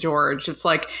singing to George. It's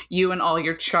like, you and all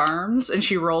your charms. And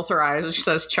she rolls her eyes and she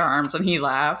says charms, and he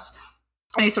laughs.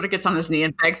 And he sort of gets on his knee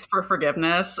and begs for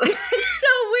forgiveness. It's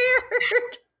so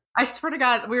weird. I swear to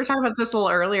God, we were talking about this a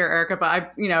little earlier, Erica, but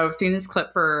I've seen this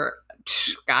clip for,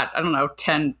 God, I don't know,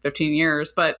 10, 15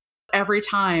 years. But every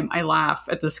time I laugh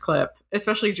at this clip,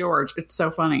 especially George, it's so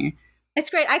funny. It's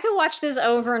great. I could watch this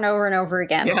over and over and over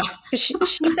again. Yeah. She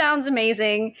sounds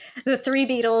amazing. The three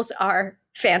Beatles are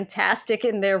fantastic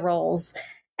in their roles.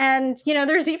 And, you know,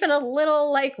 there's even a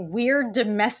little like weird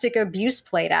domestic abuse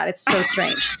played out. It's so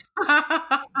strange.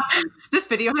 This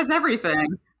video has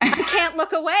everything. I can't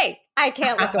look away.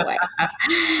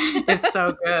 It's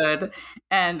so good.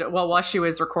 And well, while she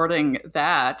was recording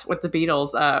that with the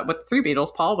Beatles, with the three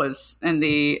Beatles, Paul was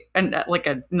in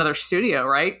another studio,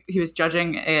 right? He was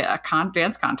judging a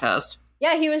dance contest.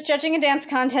 Yeah, he was judging a dance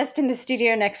contest in the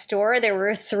studio next door. There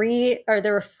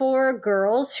were four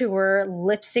girls who were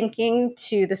lip syncing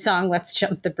to the song Let's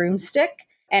Jump the Broomstick.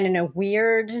 And in a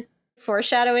weird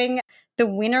foreshadowing, the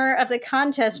winner of the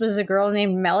contest was a girl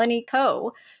named Melanie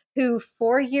Coe, who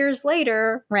 4 years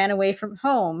later ran away from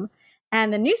home.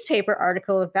 And the newspaper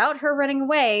article about her running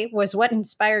away was what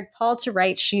inspired Paul to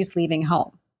write She's Leaving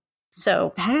Home.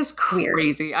 So that is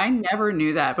crazy. Weird. I never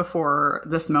knew that before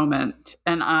this moment.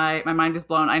 And my mind is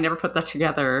blown. I never put that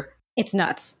together. It's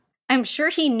nuts. I'm sure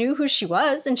he knew who she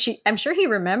was, and I'm sure he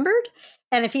remembered.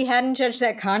 And if he hadn't judged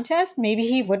that contest, maybe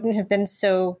he wouldn't have been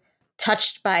so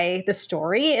touched by the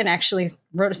story and actually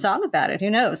wrote a song about it. Who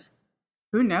knows?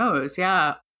 Who knows?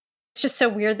 Yeah. It's just so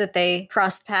weird that they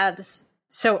crossed paths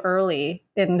so early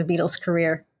in the Beatles'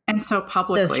 career. And so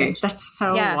publicly. That's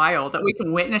so wild that we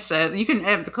can witness it. You can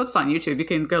have the clips on YouTube. You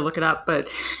can go look it up. But,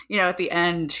 you know, at the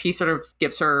end, he sort of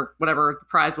gives her whatever the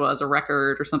prize was, a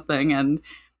record or something. And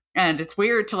it's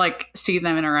weird to like see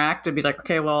them interact and be like,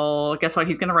 okay, well, guess what?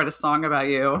 He's going to write a song about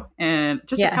you in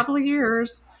just a couple of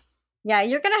years. Yeah,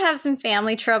 you're going to have some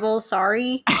family trouble.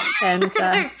 Sorry. And you're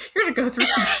going to go through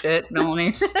some shit,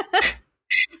 Melanie.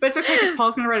 But it's okay because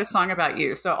Paul's going to write a song about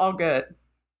you. So all good.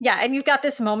 Yeah, and you've got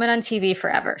this moment on TV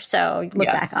forever. So look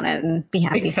back on it and be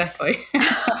happy. Exactly.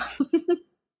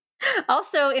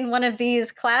 Also, in one of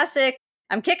these classic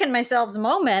I'm kicking myself's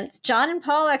moment, John and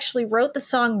Paul actually wrote the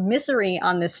song Misery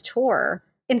on this tour,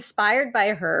 inspired by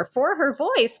her for her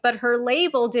voice, but her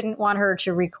label didn't want her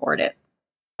to record it.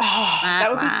 Oh, that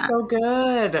would be so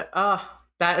good. Oh,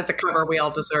 that is a cover we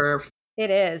all deserve. It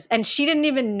is. And she didn't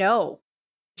even know.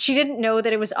 She didn't know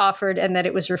that it was offered and that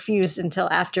it was refused until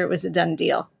after it was a done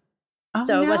deal. Oh,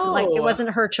 so it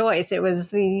wasn't her choice. It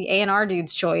was the A&R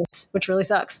dude's choice, which really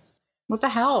sucks. What the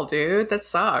hell, dude? That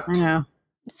sucked. I know.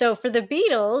 So for the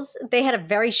Beatles, they had a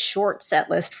very short set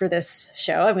list for this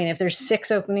show. I mean, if there's 6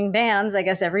 opening bands, I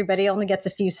guess everybody only gets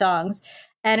a few songs.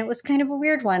 And it was kind of a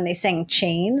weird one. They sang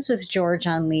Chains with George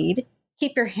on lead,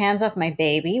 Keep Your Hands Off My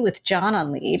Baby with John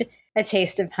on lead, A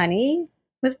Taste of Honey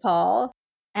with Paul,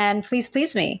 and Please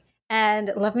Please Me.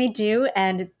 And Love Me Do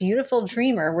and Beautiful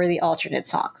Dreamer were the alternate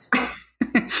songs.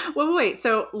 Wait.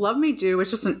 So Love Me Do was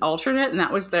just an alternate, and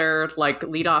that was their like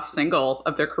lead-off single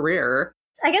of their career.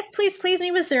 I guess Please Please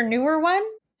Me was their newer one.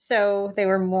 So they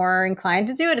were more inclined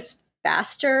to do it. It's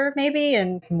faster, maybe,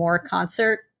 and more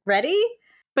concert ready.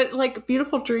 But like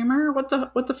Beautiful Dreamer, what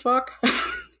the fuck?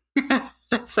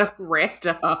 That's so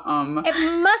random.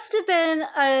 It must have been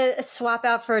a swap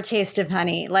out for A Taste of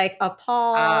Honey, like a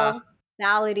Paul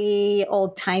ballady,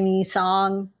 old timey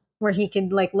song where he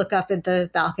could like look up at the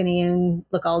balcony and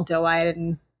look all doe-eyed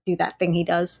and do that thing he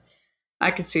does.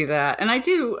 I could see that. And I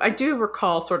do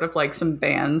recall sort of like some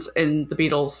bands in the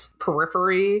Beatles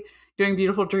periphery doing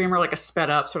Beautiful Dreamer, like a sped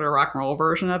up sort of rock and roll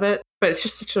version of it. But it's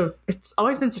just it's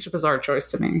always been such a bizarre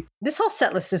choice to me. This whole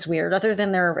set list is weird, other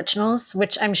than their originals,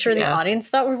 which I'm sure the audience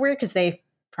thought were weird because they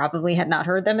probably had not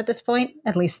heard them at this point,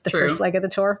 at least the first leg of the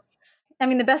tour. I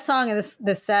mean, the best song in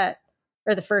this set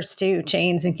are the first two,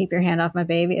 Chains and Keep Your Hand Off My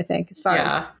Baby, I think, as far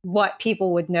as what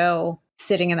people would know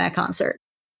sitting in that concert.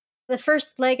 The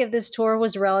first leg of this tour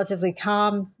was relatively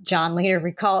calm. John later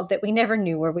recalled that we never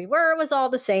knew where we were. It was all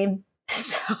the same.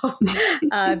 So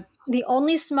the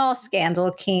only small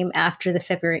scandal came after the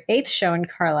February 8th show in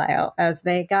Carlisle, as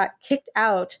they got kicked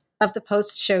out of the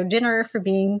post-show dinner for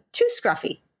being too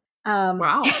scruffy.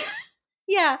 Wow.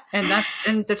 Yeah.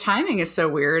 And the timing is so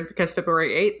weird because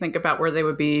February 8th, think about where they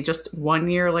would be just 1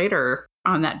 year later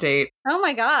on that date. Oh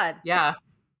my God. Yeah.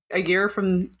 A year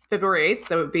from February 8th,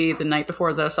 that would be the night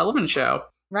before the Sullivan Show.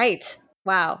 Right.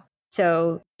 Wow.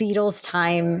 So Beatles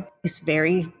time is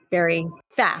very, very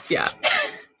fast. Yeah.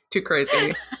 Too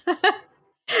crazy.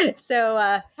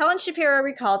 So Helen Shapiro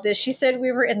recalled this. She said,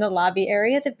 we were in the lobby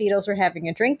area. The Beatles were having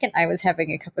a drink and I was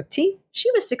having a cup of tea. She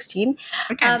was 16.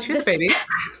 Okay, she was a baby.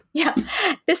 Yeah.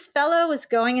 This fellow was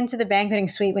going into the banqueting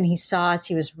suite when he saw us.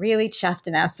 He was really chuffed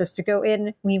and asked us to go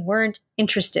in. We weren't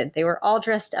interested. They were all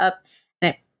dressed up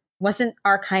and it wasn't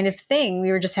our kind of thing.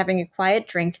 We were just having a quiet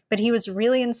drink, but he was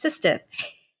really insistent.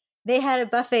 They had a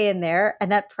buffet in there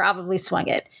and that probably swung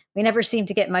it. We never seemed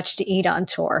to get much to eat on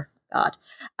tour. God.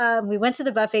 We went to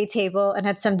the buffet table and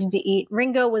had something to eat.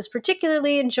 Ringo was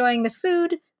particularly enjoying the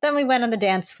food. Then we went on the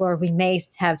dance floor. We may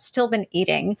have still been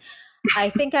eating. I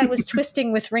think I was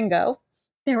twisting with Ringo.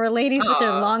 There were ladies with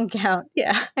their long gown.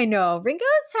 Yeah, I know. Ringo's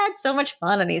had so much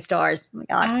fun on these tours. Oh my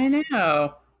God. I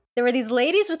know. There were these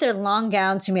ladies with their long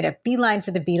gowns who made a beeline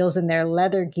for the Beatles in their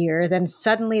leather gear. Then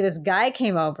suddenly this guy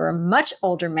came over, a much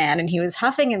older man, and he was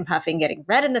huffing and puffing, getting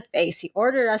red in the face. He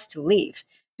ordered us to leave.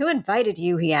 Who invited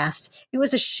you? He asked. It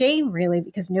was a shame, really,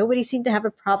 because nobody seemed to have a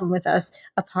problem with us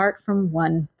apart from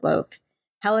one bloke.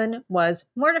 Helen was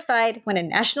mortified when a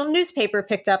national newspaper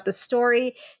picked up the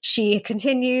story. She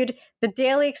continued, the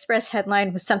Daily Express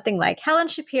headline was something like, Helen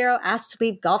Shapiro asked to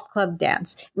leave golf club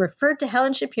dance. It referred to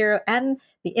Helen Shapiro and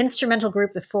the instrumental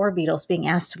group, the Four Beatles, being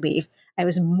asked to leave. I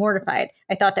was mortified.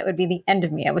 I thought that would be the end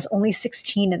of me. I was only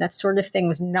 16, and that sort of thing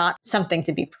was not something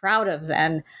to be proud of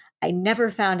then. I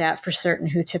never found out for certain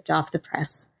who tipped off the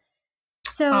press.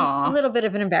 So a little bit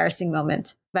of an embarrassing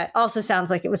moment, but also sounds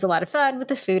like it was a lot of fun with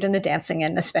the food and the dancing,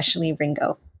 and especially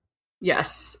Ringo.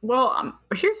 Yes. Well,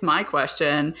 here's my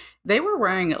question. They were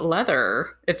wearing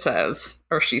leather, it says,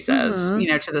 or she says,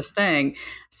 to this thing.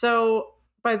 So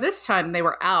by this time, they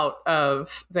were out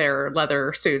of their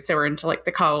leather suits. They were into like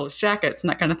the college jackets and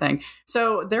that kind of thing.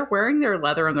 So they're wearing their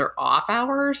leather in their off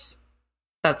hours.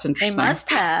 That's interesting. They must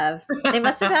have. They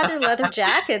must have had their leather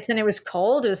jackets and it was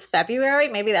cold. It was February.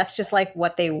 Maybe that's just like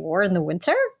what they wore in the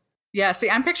winter. Yeah, see,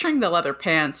 I'm picturing the leather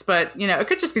pants, but, it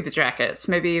could just be the jackets.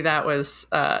 Maybe that was,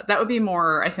 that would be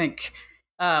more, I think,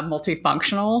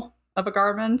 multifunctional of a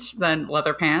garment than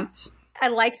leather pants. I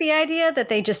like the idea that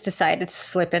they just decided to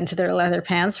slip into their leather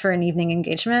pants for an evening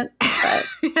engagement. But...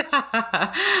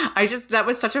 that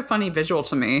was such a funny visual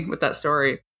to me with that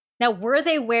story. Now, were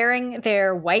they wearing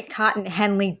their white cotton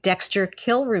Henley Dexter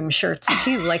Kill Room shirts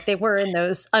too, like they were in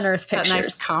those Unearthed pictures? That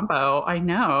nice combo. I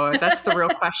know. That's the real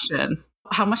question.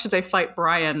 How much did they fight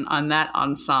Brian on that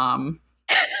ensemble?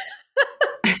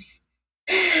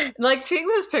 Like seeing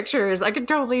those pictures, I could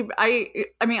totally. I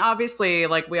mean, obviously,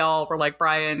 like we all were like,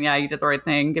 Brian, yeah, you did the right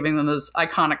thing, giving them those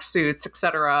iconic suits,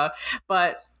 etc.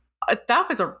 But that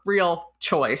was a real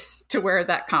choice to wear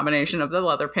that combination of the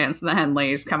leather pants and the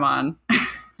Henleys. Come on.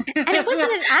 And it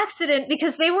wasn't an accident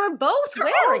because they were both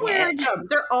wearing it. Them.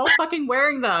 They're all fucking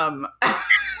wearing them.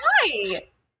 Why?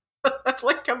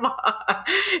 Like, come on.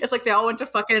 It's like they all went to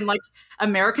fucking like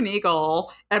American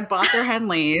Eagle and bought their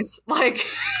Henleys. Like,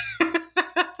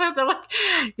 they're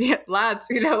like, yeah, lads,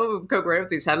 go great with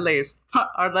these Henleys.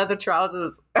 Our leather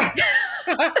trousers. Oh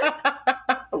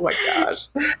my gosh.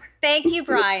 Thank you,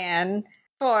 Brian,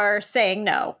 for saying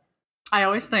no. I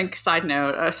always think, side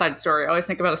story, I always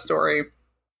think about a story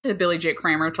Billy J.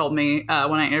 Kramer told me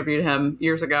when I interviewed him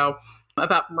years ago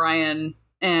about Brian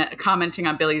commenting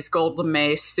on Billy's gold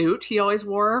lame suit he always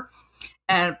wore.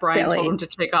 And Brian told him to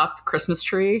take off the Christmas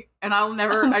tree. And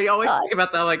I always think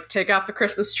about that, like, take off the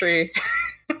Christmas tree.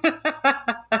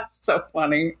 So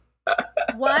funny.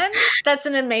 One, that's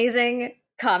an amazing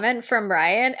comment from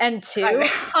Brian. And two,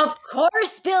 of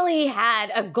course Billy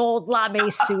had a gold lame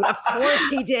suit. Of course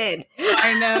he did.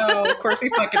 I know. Of course he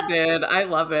fucking did. I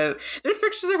love it. There's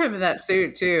pictures of him in that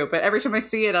suit too. But every time I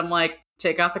see it, I'm like,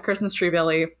 take off the Christmas tree,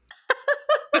 Billy.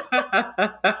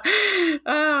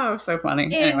 Oh, so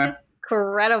funny. Anyway.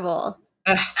 Incredible.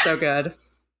 So good.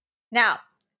 Now,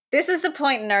 this is the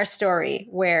point in our story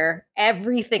where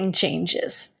everything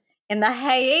changes. In the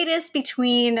hiatus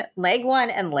between leg 1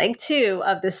 and leg 2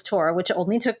 of this tour, which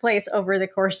only took place over the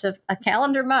course of a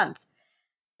calendar month,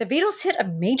 the Beatles hit a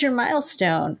major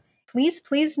milestone. Please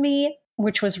Please Me,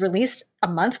 which was released a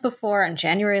month before on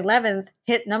January 11th,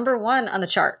 hit number 1 on the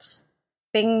charts.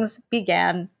 Things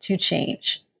began to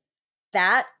change.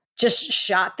 That just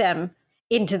shot them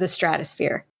into the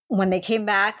stratosphere. When they came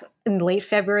back in late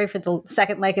February for the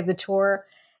second leg of the tour,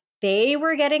 they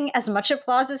were getting as much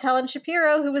applause as Helen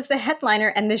Shapiro, who was the headliner,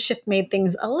 and this shift made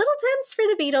things a little tense for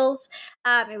the Beatles.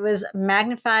 It was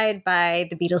magnified by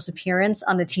the Beatles' appearance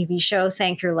on the TV show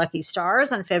Thank Your Lucky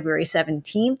Stars on February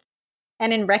 17th.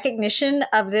 And in recognition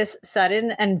of this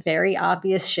sudden and very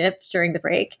obvious shift during the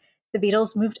break, the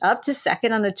Beatles moved up to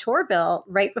second on the tour bill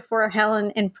right before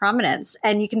Helen in prominence.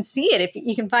 And you can see it if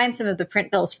you can find some of the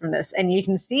print bills from this, and you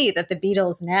can see that the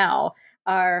Beatles now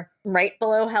are right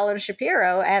below Helen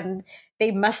Shapiro, and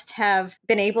they must have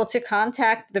been able to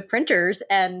contact the printers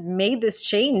and made this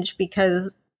change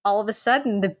because all of a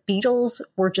sudden the Beatles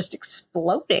were just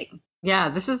exploding. Yeah,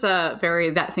 this is a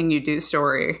very That Thing You Do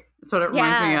story. That's what it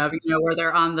reminds me of, where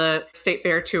they're on the state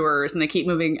fair tours and they keep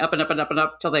moving up and up and up and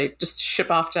up till they just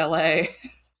ship off to LA.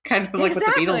 Kind of like what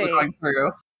the Beatles are going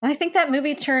through. I think that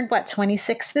movie turned,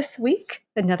 26 this week?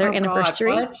 Another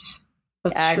anniversary? God,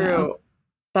 what? That's true.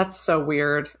 That's so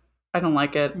weird. I don't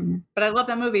like it. Mm-hmm. But I love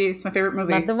that movie. It's my favorite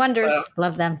movie. Love the Wonders. So,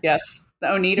 love them. Yes. The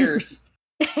Oneaters.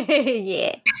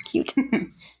 Yeah. Cute.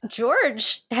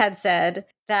 George had said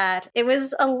that it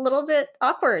was a little bit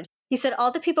awkward. He said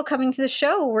all the people coming to the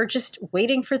show were just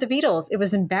waiting for the Beatles. It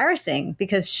was embarrassing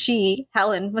because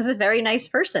Helen, was a very nice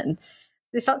person.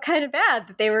 They felt kind of bad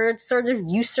that they were sort of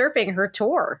usurping her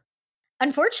tour.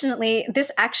 Unfortunately,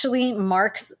 this actually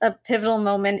marks a pivotal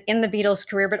moment in the Beatles'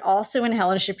 career, but also in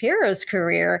Helen Shapiro's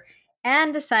career,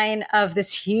 and a sign of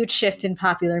this huge shift in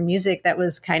popular music that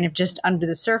was kind of just under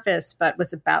the surface, but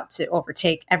was about to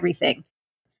overtake everything.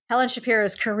 Helen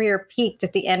Shapiro's career peaked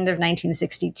at the end of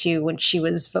 1962 when she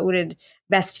was voted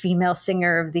Best Female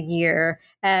Singer of the Year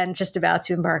and just about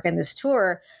to embark on this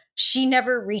tour. She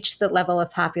never reached the level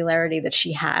of popularity that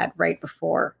she had right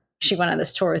before she went on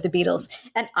this tour with the Beatles.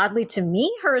 And oddly to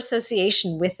me, her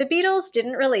association with the Beatles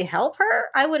didn't really help her.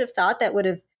 I would have thought that would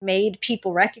have made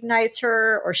people recognize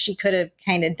her, or she could have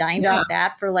kind of dined off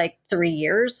that for like 3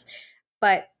 years.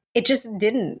 But it just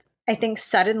didn't. I think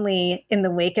suddenly in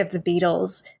the wake of the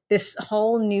Beatles, this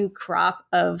whole new crop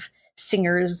of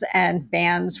singers and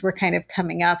bands were kind of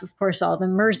coming up. Of course, all the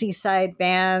Merseyside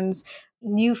bands,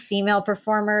 new female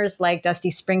performers like Dusty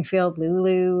Springfield,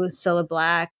 Lulu, Cilla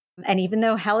Black. And even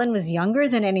though Helen was younger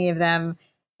than any of them,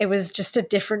 it was just a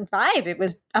different vibe. It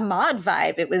was a mod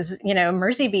vibe. It was,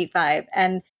 Mersey Beat vibe.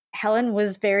 And Helen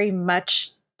was very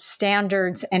much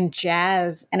standards and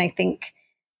jazz. And I think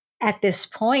at this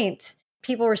point,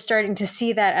 people were starting to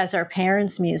see that as our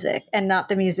parents' music and not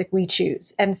the music we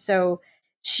choose. And so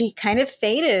she kind of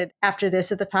faded after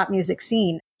this at the pop music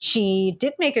scene. She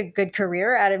did make a good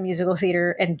career out of musical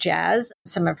theater and jazz.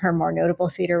 Some of her more notable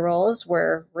theater roles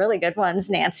were really good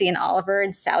ones, Nancy and Oliver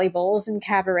and Sally Bowles in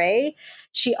Cabaret.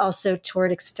 She also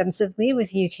toured extensively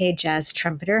with UK jazz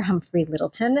trumpeter Humphrey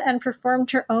Lyttelton and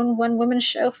performed her own one-woman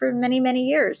show for many, many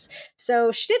years.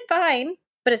 So she did fine.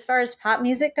 But as far as pop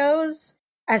music goes,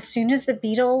 as soon as the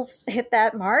Beatles hit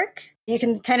that mark, you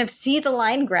can kind of see the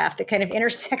line graph that kind of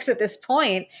intersects at this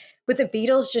point, with the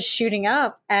Beatles just shooting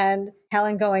up and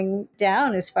Helen going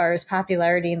down as far as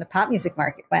popularity in the pop music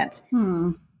market went.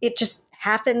 It just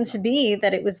happened to be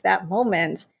that it was that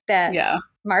moment that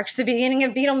marks the beginning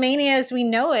of Beatlemania as we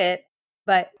know it.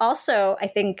 But also, I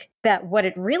think that what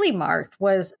it really marked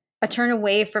was a turn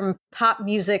away from pop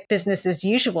music business as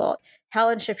usual.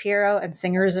 Helen Shapiro and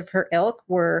singers of her ilk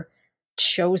were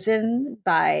chosen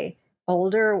by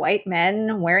older white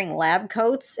men wearing lab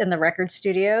coats in the record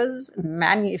studios,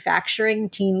 manufacturing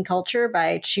teen culture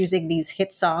by choosing these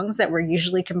hit songs that were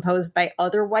usually composed by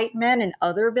other white men in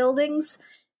other buildings,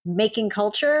 making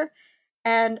culture.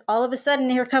 And all of a sudden,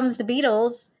 here comes the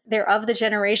Beatles. They're of the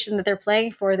generation that they're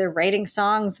playing for. They're writing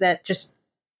songs that just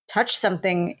touch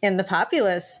something in the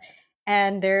populace.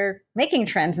 And they're making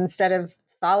trends instead of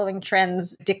following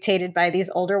trends dictated by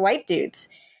these older white dudes.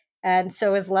 And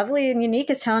so, as lovely and unique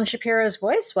as Helen Shapiro's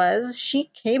voice was,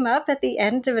 she came up at the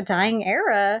end of a dying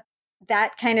era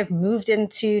that kind of moved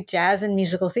into jazz and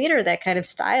musical theater, that kind of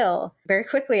style, very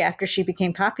quickly after she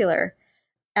became popular.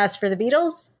 As for the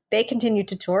Beatles, they continued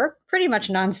to tour pretty much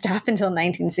nonstop until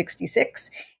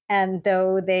 1966. And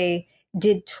though they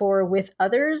did tour with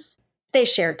others, they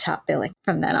shared top billing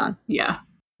from then on. Yeah.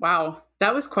 Wow.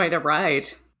 That was quite a ride,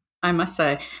 I must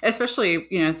say, especially,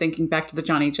 thinking back to the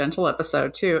Johnny Gentle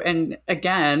episode too. And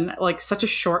again, like such a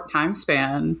short time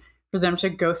span for them to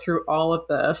go through all of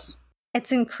this.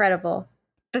 It's incredible.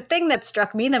 The thing that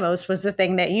struck me the most was the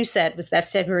thing that you said was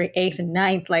that February 8th and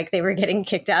 9th, like they were getting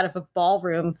kicked out of a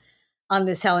ballroom on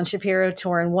this Helen Shapiro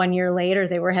tour. And 1 year later,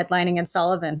 they were headlining in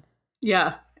Sullivan.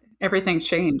 Yeah. Everything's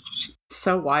changed.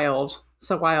 So wild.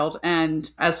 So wild. And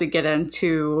as we get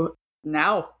into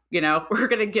now, we're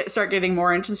going to start getting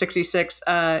more into the 66.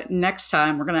 Next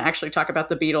time, we're going to actually talk about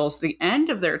the Beatles, the end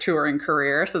of their touring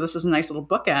career. So this is a nice little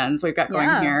bookends we've got going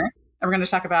here. And we're going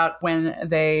to talk about when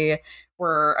they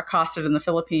were accosted in the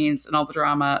Philippines and all the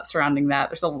drama surrounding that.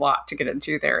 There's a lot to get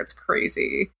into there. It's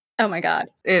crazy. Oh my God.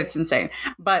 It's insane.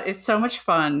 But it's so much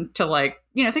fun to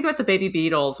think about the baby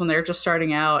Beatles when they're just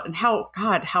starting out and how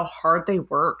hard they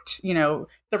worked.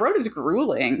 The road is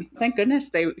grueling. Thank goodness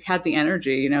they had the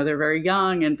energy. They're very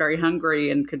young and very hungry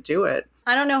and could do it.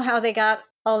 I don't know how they got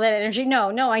all that energy.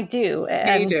 No, I do.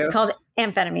 Yeah, you do. It's called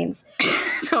amphetamines.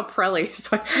 It's called Prelly.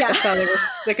 So that's how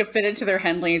they could fit into their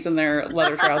Henleys and their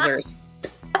leather trousers.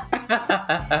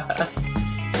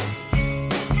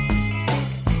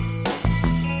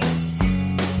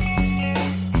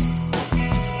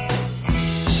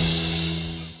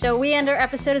 So we end our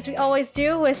episode as we always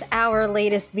do with our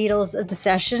latest Beatles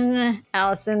obsession.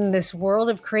 Allison, this world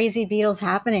of crazy Beatles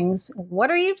happenings, what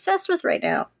are you obsessed with right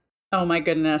now? Oh my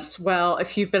goodness. Well,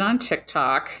 if you've been on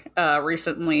TikTok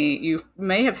recently, you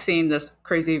may have seen this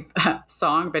crazy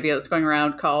song video that's going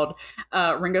around called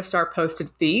Ringo Starr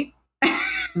Posted Feet.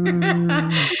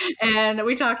 And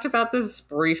we talked about this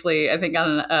briefly, I think,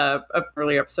 on an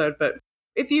earlier episode. But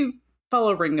if you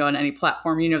follow Ringo on any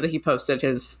platform, you know that he posted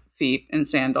his feet in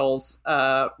sandals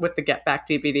with the Get Back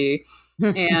DVD.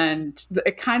 And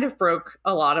it kind of broke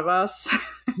a lot of us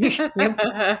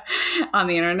on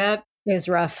the internet. It was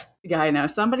rough. Yeah, I know.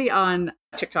 Somebody on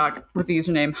TikTok with the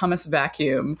username Hummus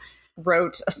Vacuum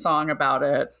wrote a song about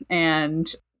it.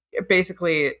 And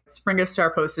basically, Ringo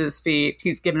Starr posted his feet.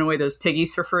 He's giving away those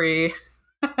piggies for free.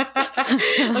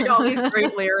 All these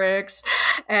great lyrics.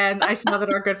 And I saw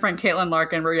that our good friend Caitlin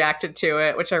Larkin reacted to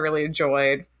it, which I really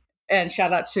enjoyed. And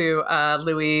shout out to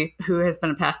Louis, who has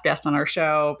been a past guest on our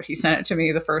show. He sent it to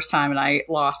me the first time and I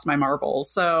lost my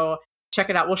marbles. So check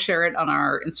it out. We'll share it on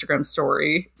our Instagram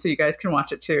story so you guys can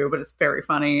watch it too. But it's very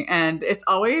funny. And it's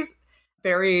always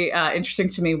very interesting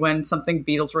to me when something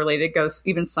Beatles related goes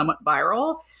even somewhat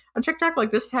viral on TikTok.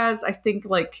 Like this has, I think,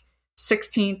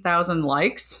 16,000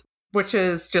 likes, which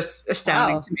is just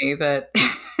astounding to me that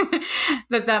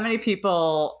that many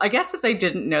people, I guess if they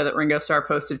didn't know that Ringo Starr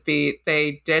posted feet,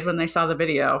 they did when they saw the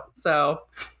video. So,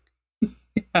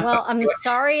 well, I'm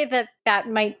sorry that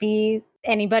might be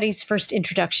anybody's first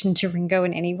introduction to Ringo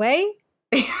in any way.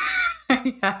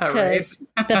 Because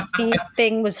the feet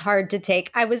thing was hard to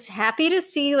take. I was happy to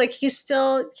see he's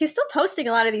still posting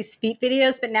a lot of these feet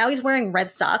videos, but now he's wearing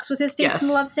red socks with his Peace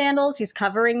and Love sandals. He's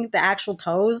covering the actual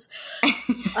toes.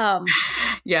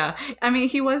 Yeah, I mean,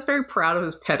 he was very proud of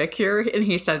his pedicure, and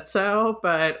he said so.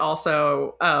 But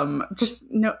also, just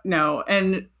no,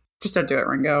 and just don't do it,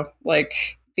 Ringo.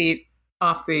 Feet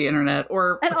off the internet,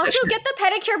 and also get the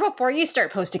pedicure before you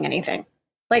start posting anything.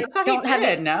 Don't have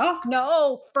it.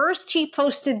 No. First he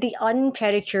posted the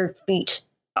unpedicured feet.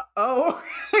 Oh,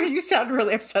 you sound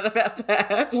really upset about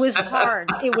that. It was hard.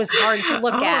 It was hard to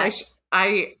look at.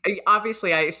 I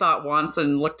obviously I saw it once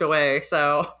and looked away.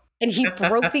 So, and he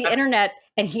broke the internet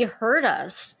and he heard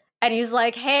us. And he was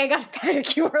like, "Hey, I got a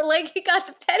pedicure." He got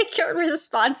the pedicure in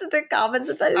response to the comments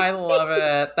about his I love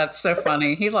it. That's so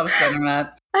funny. He loves the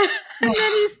internet. And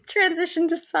then he's transitioned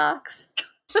to socks.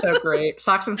 So great.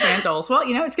 Socks and sandals. Well,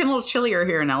 it's getting a little chillier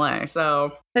here in LA,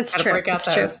 so that's true. Break out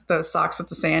those socks with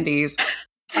the sandies.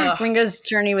 Ringo's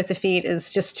journey with the feet is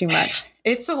just too much.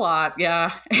 It's a lot,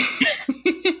 yeah.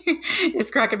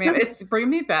 It's cracking me up. It's bringing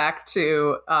me back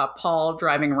to Paul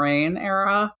Driving Rain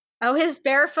era. Oh, his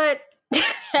barefoot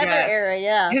Heather era,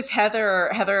 yeah. His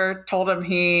Heather told him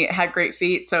he had great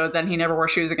feet, so then he never wore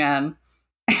shoes again.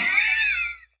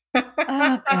 Oh,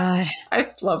 God.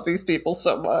 I love these people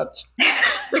so much.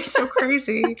 They're so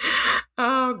crazy.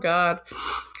 Oh, God.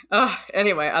 Oh,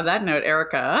 anyway, on that note,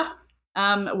 Erica,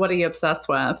 what are you obsessed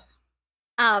with?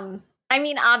 I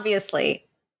mean, obviously.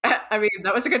 I mean,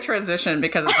 that was a good transition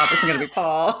because it's obviously going to be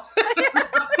Paul.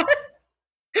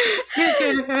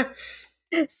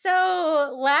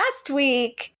 So last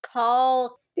week,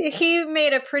 Paul, he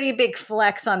made a pretty big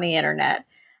flex on the internet.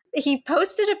 He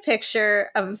posted a picture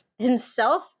of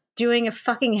himself doing a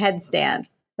fucking headstand,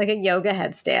 like a yoga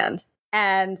headstand.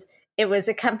 And it was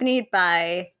accompanied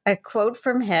by a quote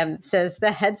from him. It says, "The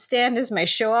headstand is my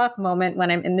show-off moment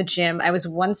when I'm in the gym. I was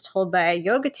once told by a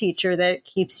yoga teacher that it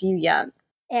keeps you young."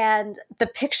 And the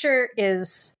picture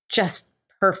is just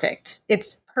perfect.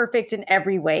 It's perfect in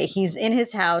every way. He's in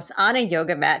his house on a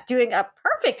yoga mat doing a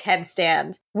perfect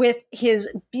headstand with his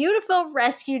beautiful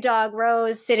rescue dog,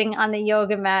 Rose, sitting on the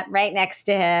yoga mat right next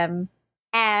to him,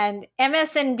 and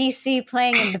MSNBC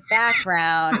playing in the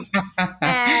background.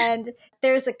 And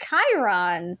there's a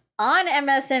chyron on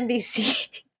MSNBC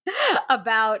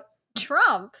about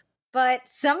Trump, but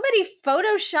somebody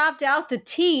photoshopped out the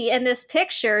T in this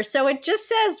picture, so it just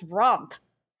says rump.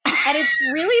 And it's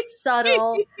really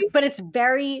subtle, but it's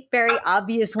very, very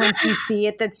obvious once you see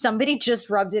it that somebody just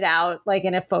rubbed it out like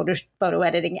in a photo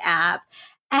editing app.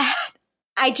 And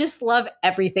I just love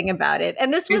everything about it.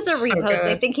 And this was It's a so repost.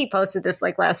 I good. think he posted this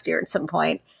like last year at some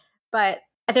point. But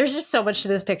there's just so much to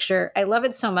this picture. I love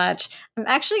it so much. I'm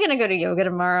actually going to go to yoga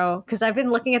tomorrow because I've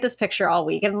been looking at this picture all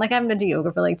week. And I'm like, I haven't been to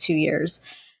yoga for like 2 years.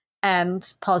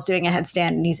 And Paul's doing a headstand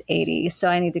and he's 80. So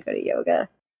I need to go to yoga.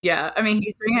 Yeah, I mean,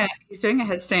 he's doing a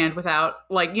headstand without,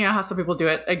 like, you know how some people do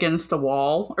it against the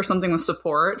wall or something with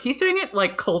support. He's doing it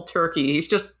like cold turkey. He's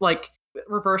just like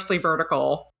reversely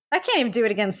vertical. I can't even do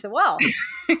it against the wall.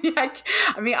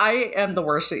 I mean, I am the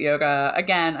worst at yoga.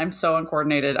 Again, I'm so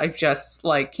uncoordinated. I just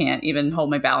like can't even hold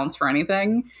my balance for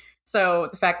anything. So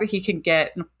the fact that he can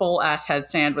get a full ass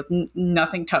headstand with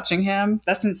nothing touching him,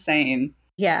 that's insane.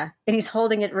 Yeah. And he's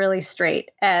holding it really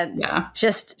straight. And Yeah.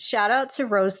 just shout out to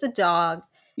Rose the dog.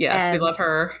 Yes, we And love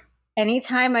her.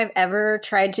 anytime I've ever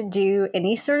tried to do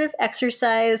any sort of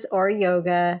exercise or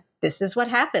yoga, this is what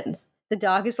happens. The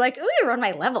dog is like, "Oh, you're on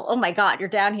my level. Oh my God, you're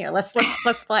down here. Let's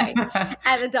play."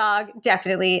 And the dog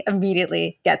definitely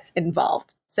immediately gets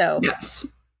involved. So Yes.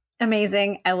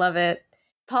 amazing. I love it.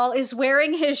 Paul is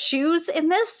wearing his shoes in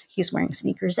this. He's wearing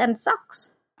sneakers and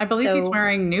socks. I believe he's So-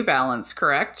 wearing New Balance,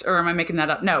 correct? Or am I making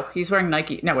that up? No, he's wearing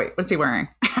Nike. No, wait, what's he wearing?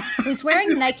 He's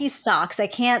wearing Nike socks. I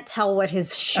can't tell what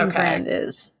his shoe Okay. brand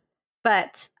is.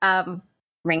 But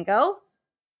Ringo,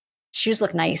 shoes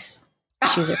look nice.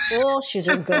 Shoes are cool. Shoes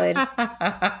are good.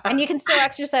 And you can still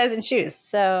exercise in shoes.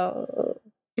 So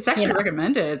It's actually you know.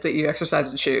 recommended that you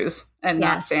exercise in shoes and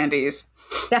not Yes.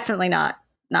 sandies. definitely not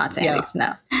Sandy's.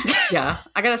 No. Yeah,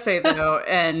 I gotta say though,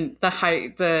 and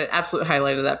the absolute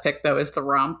highlight of that pic though is the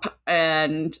rump,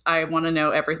 and I want to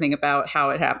know everything about how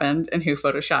it happened and who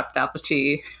photoshopped out the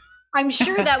T. I'm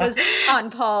sure that was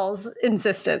on Paul's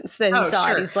insistence that he Oh, saw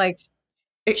sure. it. He's like,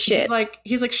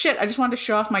 He's like, shit, I just wanted to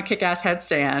show off my kick-ass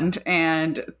headstand,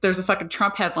 and there's a fucking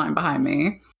Trump headline behind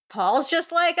me. Paul's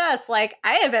just like us. Like,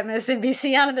 I have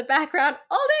MSNBC on in the background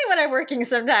all day when I'm working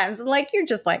sometimes. And like, you're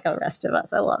just like the rest of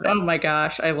us. I love it. Oh my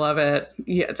gosh, I love it.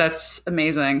 Yeah, that's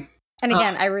amazing. And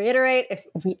again, I reiterate, if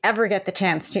we ever get the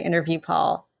chance to interview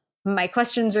Paul, my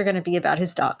questions are going to be about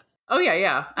his dog. Oh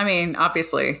yeah. I mean,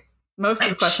 obviously, most of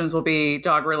the questions will be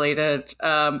dog related,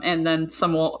 and then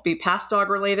some will be past dog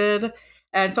related,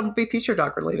 and some will be future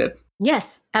dog related.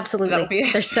 Yes, absolutely. That'll be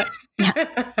it. There's so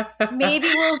maybe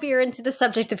we'll veer into the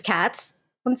subject of cats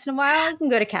once in a while. You can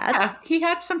go to cats. He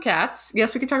had some cats.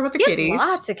 Yes, we can talk about the He had kitties.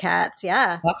 lots of cats.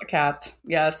 Yeah. Lots of cats.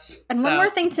 Yes. And one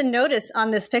more thing to notice on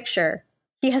this picture,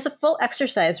 he has a full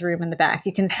exercise room in the back.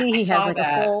 You can see he has saw like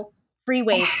that. a full free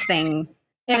weights thing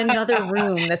in another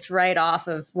room that's right off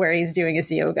of where he's doing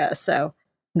his yoga. So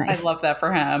nice. I love that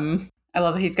for him. I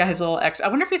love that he's got his little I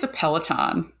wonder if he's a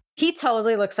Peloton. He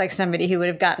totally looks like somebody who would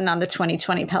have gotten on the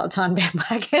 2020 Peloton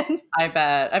bandwagon. I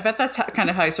bet that's kind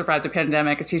of how he survived the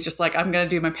pandemic. Is he's just like, I'm going to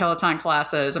do my Peloton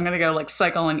classes. I'm going to go like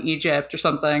cycle in Egypt or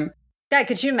something. God,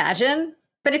 could you imagine?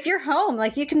 But if you're home,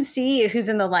 like you can see who's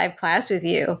in the live class with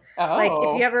you. Oh, Like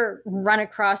if you ever run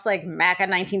across like Maca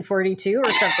 1942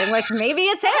 or something, like maybe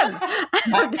it's him. I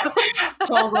don't know.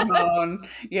 Paul Ramon.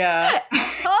 Yeah.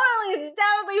 Totally, it's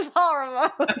definitely Paul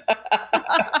Ramon.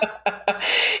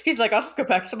 He's like, I'll just go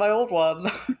back to my old one.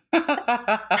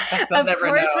 Of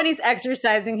course, when he's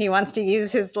exercising, he wants to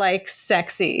use his like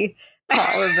sexy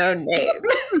Paul Ramon name.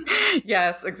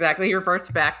 Yes, exactly. He reverts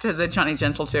back to the Johnny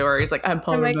Gentle tour. He's like, I'm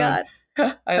Paul Oh my Ramon. God.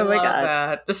 I Oh my love God.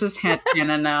 that. This is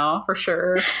canon now, for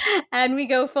sure. And we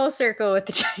go full circle with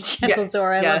the Gentle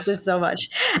Tour. I love yes. this so much.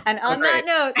 And on great. that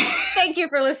note, thank you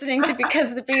for listening to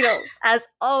Because of the Beatles. As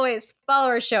always, follow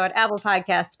our show at Apple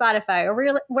Podcasts, Spotify,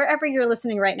 or wherever you're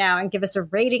listening right now, and give us a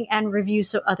rating and review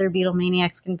so other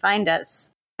Beatlemaniacs can find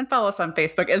us. And follow us on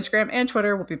Facebook, Instagram, and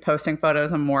Twitter. We'll be posting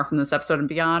photos and more from this episode and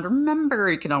beyond.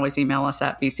 Remember, you can always email us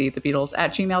at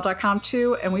bcthebeatles@gmail.com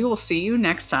too, and we will see you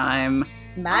next time.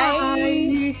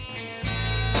 Bye. Bye.